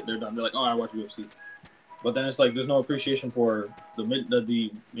event. That's it. They're done. They're like, oh, I watch UFC. But then it's like there's no appreciation for the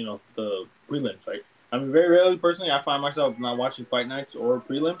prelims, right? I mean, very rarely, personally, I find myself not watching fight nights or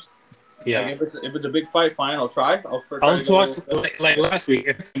prelims. Yeah. Like if it's a big fight, fine, I'll try. I'll watch like last week.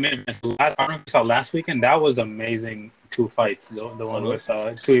 If it's a main event, I don't know if you saw last weekend. That was amazing. 2 fights. The one with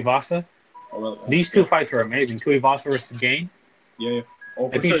Tuivasa. These 2 fights were amazing. Tuivasa versus Gain. Yeah. Oh,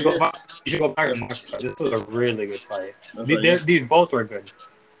 I think you should go back and watch that. This was a really good fight. These both were good.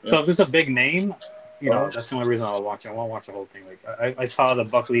 Yeah. So if it's a big name, you know, that's the only reason I'll watch it. I won't watch the whole thing. Like I saw the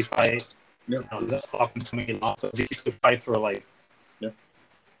Buckley fight. Yeah. So these 2 fights were like,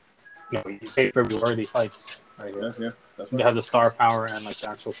 pay-per-view worthy fights. Right here. Yeah, that's right. They had the star power and like the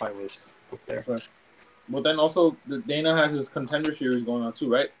actual fight was up there. That's right. But then also Dana has his contender series going on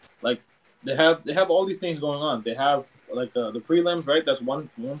too, right? Like they have all these things going on. They have like the prelims, right? That's one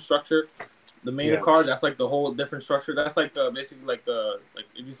structure. The main card, that's like the whole different structure. That's like basically like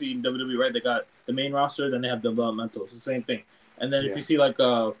if you see in WWE, right? They got the main roster, then they have developmental. It's the same thing. And then if you see like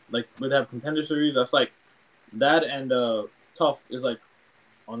they have contender series, that's like that and TUF is like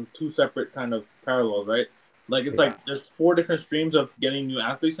on 2 separate kind of parallels, right? Like it's like there's 4 different streams of getting new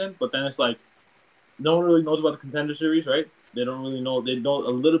athletes in, but then it's like no one really knows about the contender series, right? They don't really know. They know a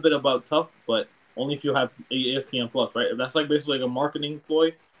little bit about TUF, but only if you have ESPN Plus, right? That's like basically like a marketing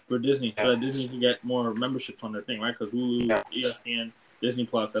ploy for Disney, so that Disney can get more memberships on their thing, right? Because Hulu, ESPN, Disney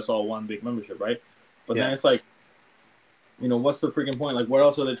Plus, that's all one big membership, right? But then it's like, you know, what's the freaking point? Like, what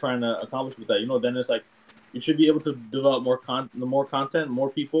else are they trying to accomplish with that? You know, then it's like you should be able to develop more content, more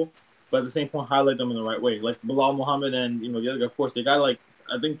people, but at the same point, highlight them in the right way. Like Bilal Muhammad and, you know, the other guy, of course, they got like,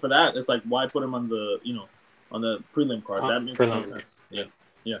 I think for that, it's like, why put him on the, you know, on the prelim card? That makes no sense. Yeah.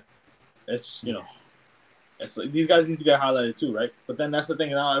 It's, you know, it's like these guys need to get highlighted too, right? But then that's the thing.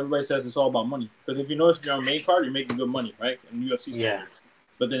 Now everybody says it's all about money. Because if you notice, if you're on main card, you're making good money, right? In UFC standards.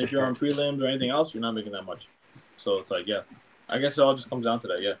 But then if you're on prelims or anything else, you're not making that much. So it's like, I guess it all just comes down to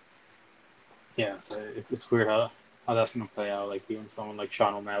that, Yeah, so it's weird how that's going to play out. Like even someone like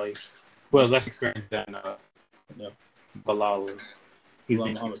Sean O'Malley, who has less experience than Bilal was. He's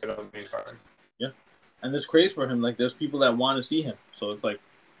being on the main card. Yeah. And there's craze for him. Like there's people that want to see him. So it's like,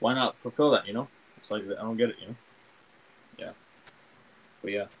 why not fulfill that, you know? It's like, I don't get it, you know? Yeah.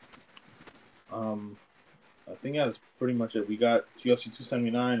 But I think that's pretty much it. We got UFC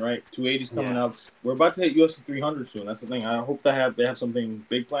 279, right? 280's coming up. We're about to hit UFC 300 soon. That's the thing. I hope they have something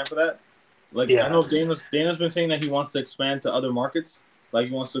big planned for that. Like I know Dana's been saying that he wants to expand to other markets. Like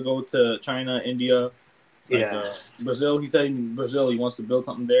he wants to go to China, India, Brazil. He said in Brazil he wants to build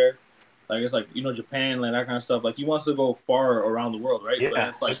something there. Like it's like, you know, Japan, like that kind of stuff. Like he wants to go far around the world, right? Yeah, but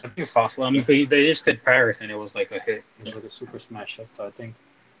it's like, I think it's possible. I mean, they just did Paris and it was like a hit. It was like a super smash hit. So I think,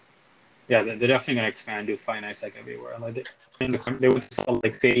 they're definitely gonna expand, do fight nights like everywhere. Like they went to Salt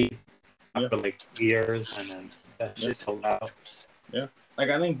Lake City after like years, and then that just sold out. Yeah, like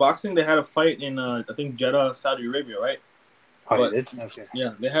I think boxing, they had a fight in I think Jeddah, Saudi Arabia, right? Oh, they did? Okay.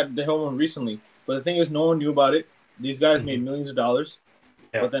 Yeah, they held one recently. But the thing is, no one knew about it. These guys made millions of dollars,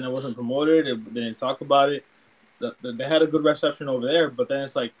 but then it wasn't promoted. They didn't talk about it. They had a good reception over there, but then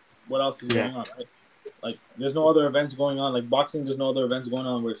it's like, what else is going on? Right? Like, there's no other events going on. Like boxing, there's no other events going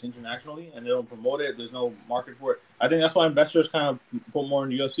on where it's internationally, and they don't promote it. There's no market for it. I think that's why investors kind of put more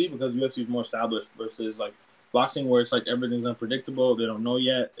in UFC, because UFC is more established versus like boxing, where it's like everything's unpredictable. They don't know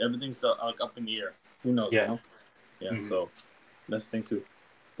yet. Everything's still like up in the air. Who knows? Yeah. You know? Yeah. So that's the thing too.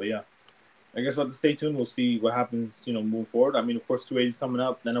 But yeah, I guess we'll have to stay tuned. We'll see what happens. Moving forward. I mean, of course, 280's coming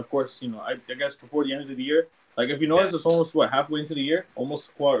up. Then of course, I guess before the end of the year. Like if you notice, it's almost halfway into the year, almost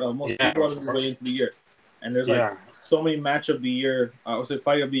three quarters of the way into the year, and there's like so many match of the year, I would say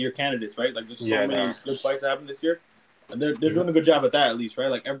fight of the year candidates, right? Like there's so many good fights that happen this year, and they're doing a good job at that at least,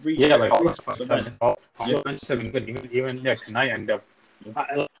 right? Like every year, like all the fights have been good. Even tonight, I ended up.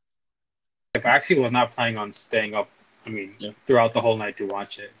 I actually was not planning on staying up. I mean, throughout the whole night to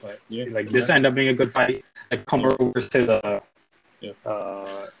watch it, but this ended up being a good fight. Like Kamaru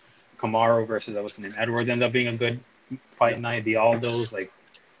versus what's his name, Edwards ended up being a good fight night. The Aldos, like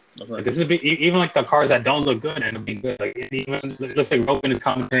this is even like the cars that don't look good end up being good. Like even it looks like Rogan is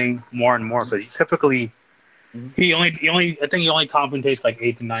commentating more and more, but typically he only I think he only commentates like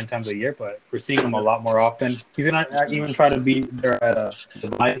 8 to 9 times a year, but we're seeing him a lot more often. He's gonna even try to be there at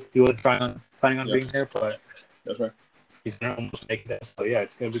Dubai. He was planning on being there, but that's right. He's gonna almost make that. So yeah,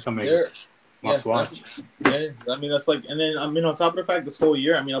 it's gonna become a must watch. I mean that's like, and then on top of the fact, this whole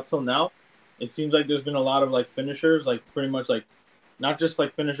year, up till now, it seems like there's been a lot of like finishers, like pretty much like not just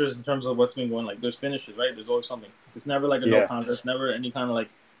like finishers in terms of what's been going. Like there's finishes, right? There's always something. It's never like a no contest, never any kind of like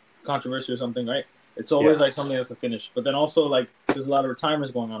controversy or something, right? It's always like something that's a finish. But then also like there's a lot of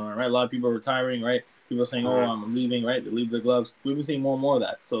retirements going on, right? A lot of people are retiring, right? People are saying, "Oh, I'm leaving," right? They leave their gloves. We've been seeing more and more of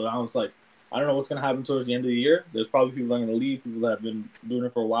that. So I was like, I don't know what's going to happen towards the end of the year. There's probably people that are going to leave, people that have been doing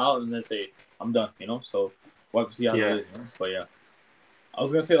it for a while, and then say, I'm done, So we'll have to see how that is. But yeah. I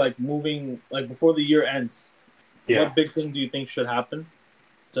was going to say, like, moving, like, before the year ends, what big thing do you think should happen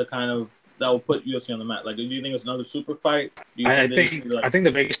to kind of, that will put UFC on the map? Like, do you think it's another super fight? I think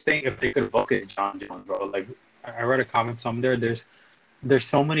the biggest thing, if they could book it, John Jones, bro. Like, I read a comment somewhere. There's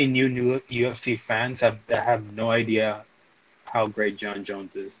so many new UFC fans that have no idea how great John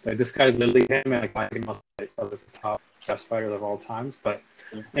Jones is. Like this guy's literally him and like the top best fighters of all times. But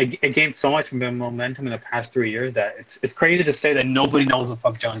it gained so much momentum in the past 3 years that it's crazy to say that nobody knows the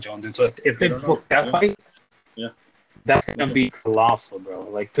fuck John Jones is. So if they book that fight, that's gonna be colossal, bro.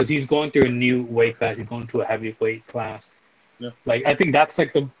 Like because he's going through a new weight class, he's going to a heavyweight class. Yeah. Like I think that's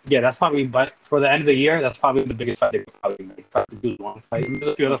like that's probably, but for the end of the year, that's probably the biggest fight they could probably make. If I could do one fight. There's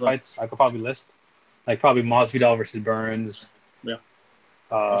a few other fights I could probably list. Like probably Masvidal versus Burns.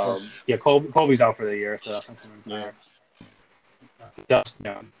 Kobe's out for the year, so that's something.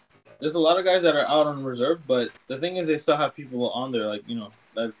 There's a lot of guys that are out on reserve, but the thing is, they still have people on there, like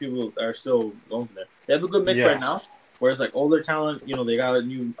that people are still going there. They have a good mix right now. Whereas like older talent, they got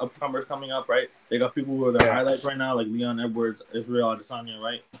new upcomers coming up, right? They got people who are their highlights right now, like Leon Edwards, Israel Adesanya,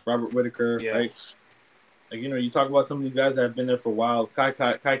 right? Robert Whitaker, right? Like you talk about some of these guys that have been there for a while. Kai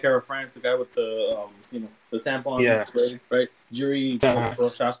Kara France, the guy with the the tampon, right? Jiri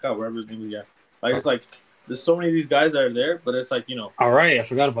Shaska, whatever his name is, Like it's like there's so many of these guys that are there, but it's like All right, I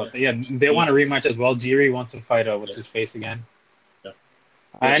forgot about that. Yeah, they want a rematch as well. Jiri wants to fight with his face again. Yeah,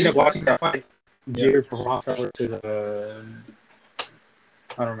 I ended up watching that fight. Jiri Performance versus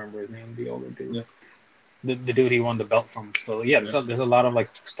I don't remember his name. The older dude. Yeah. The dude he won the belt from. So there's a lot of like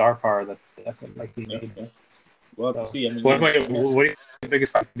star power that could like be made. Yeah. We'll have to see. What do you think is the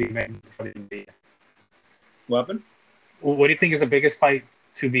biggest fight to be made before the end of the year? What happened? What do you think is the biggest fight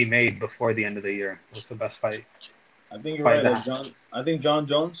to be made before the end of the year? What's the best fight? I think you're right. Like I think John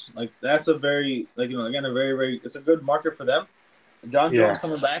Jones. Like that's a very again a very very. It's a good market for them. John Jones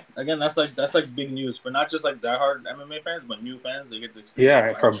coming back again. That's like big news for not just like diehard MMA fans, but new fans. They get to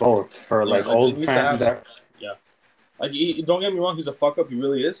experience. For both. For like old fans. Like don't get me wrong, he's a fuck up. He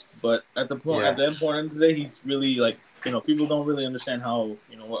really is. But at the end of the day, he's really like people don't really understand how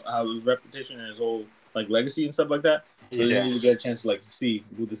how his reputation and his whole like legacy and stuff like that. So you need to get a chance to like see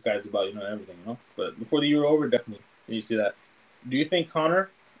who this guy's about, everything, But before the year over, definitely you see that. Do you think Conor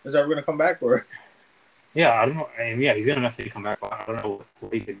is ever gonna come back or? Yeah, I don't know. I mean, he's gonna have to come back. I don't know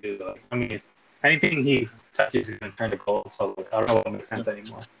what he could do. Like, I mean, anything he touches is gonna turn to gold. So like, I don't know what makes sense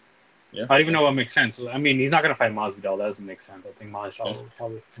anymore. Yeah. I don't even know what makes sense. I mean, he's not gonna fight Masvidal. That doesn't make sense. I think Masvidal will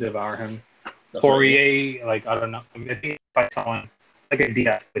probably devour him. Poirier, like I don't know. I think he fights someone like a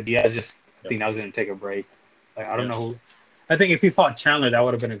Diaz, but Diaz just I think that was gonna take a break. Like I don't know who. I think if he fought Chandler, that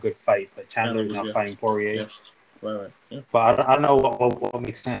would have been a good fight. But Chandler's not fighting Poirier. Yes. Right. Yeah. But I don't know what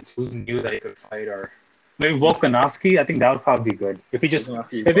makes sense. Who's new that he could fight or. Maybe Volkanovski. I think that would probably be good. If he just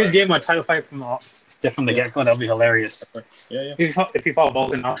if this game a title fight from the get go, that would be hilarious. Yeah. If he fought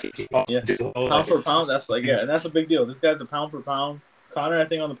Volkanovski, he fought pound for pound. That's like and that's a big deal. This guy's the pound for pound. Connor, I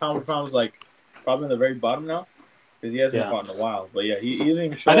think on the pound for pound is like probably in the very bottom now because he hasn't fought in a while. But yeah, he isn't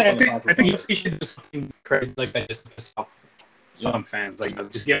even showing. I think he should do something crazy like that just to piss off some fans.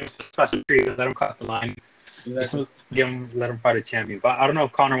 Like just give him a special treatment, let him cut the line. Exactly. Let him fight a champion. But I don't know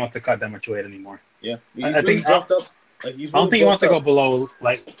if Connor wants to cut that much weight anymore. Yeah, I think buffed up. Like I don't think he wants to go below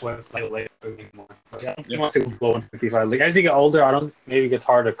anymore. But I don't think he wants to go below 155. Like as you get older, maybe it gets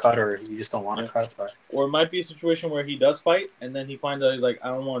hard to cut, or you just don't want to cut. But or it might be a situation where he does fight, and then he finds out he's like, I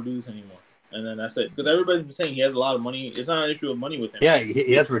don't want to do this anymore, and then that's it. Because everybody's been saying he has a lot of money. It's not an issue of money with him. Yeah,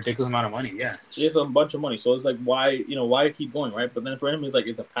 he has a ridiculous amount of money. Yeah, he has a bunch of money. So it's like, why keep going, right? But then for him, it's like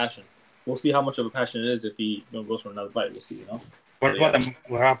it's a passion. We'll see how much of a passion it is if he goes for another fight. We'll see,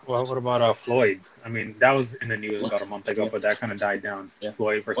 What about Floyd? I mean, that was in the news about a month ago, but that kind of died down. Yeah.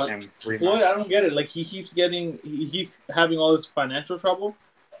 Floyd versus him. Floyd, I don't get it. Like he keeps having all this financial trouble,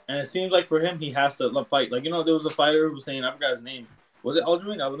 and it seems like for him he has to fight. Like there was a fighter who was saying, I forgot his name. Was it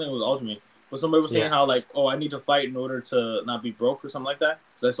Aljamain? I don't think it was Aljamain. But somebody was saying how like, oh, I need to fight in order to not be broke or something like that.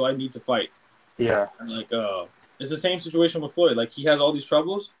 So I need to fight. Yeah. And it's the same situation with Floyd. Like he has all these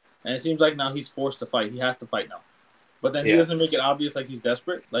troubles. And it seems like now he's forced to fight. He has to fight now. But then he doesn't make it obvious like he's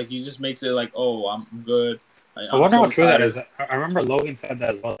desperate. Like he just makes it like, oh, I'm good. I wonder how true that is. I remember Logan said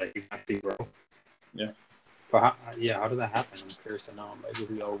that as well. Like he's not bro. Yeah. But how did that happen? I'm curious to know. Like, did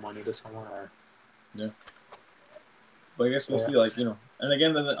he owe money to someone or? Yeah. But I guess we'll see. Like and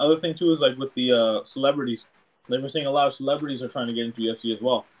again, the other thing too is like with the celebrities. They've been saying a lot of celebrities are trying to get into UFC as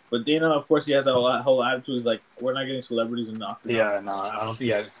well. But Dana, of course, he has that whole attitude. Is like, we're not getting celebrities in the octagon. Yeah, no, I don't think.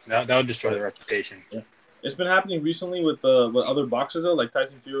 Yeah, that would destroy the reputation. Yeah, it's been happening recently with other boxers though, like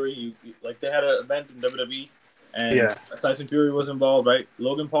Tyson Fury. Like they had an event in WWE, and Tyson Fury was involved. Right,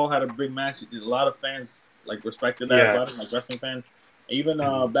 Logan Paul had a big match. A lot of fans respected that about him, like wrestling fans. Even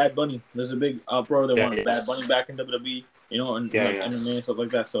Bad Bunny, there's a big uproar that wanted Bad Bunny back in WWE. And MMA and stuff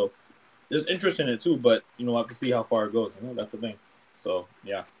like that. So there's interest in it too, but we'll have to see how far it goes. That's the thing. So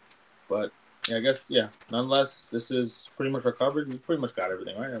yeah. But I guess nonetheless, this is pretty much our coverage. We pretty much got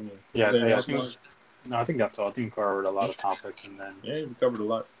everything, right? I mean, I think that's all. I think we covered a lot of topics, and then we covered a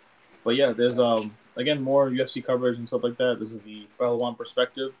lot. But there's again more UFC coverage and stuff like that. This is the Pehlwan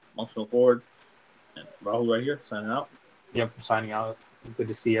perspective, functional forward, and Rahul right here signing out. Yep, signing out. Good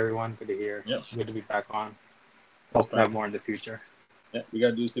to see everyone. Good to hear. Yep, good to be back on. Hope to have more in the future. Yeah, we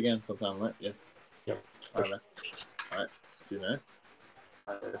gotta do this again sometime, right? Yeah. Yep. All right, man. All right. See you, man.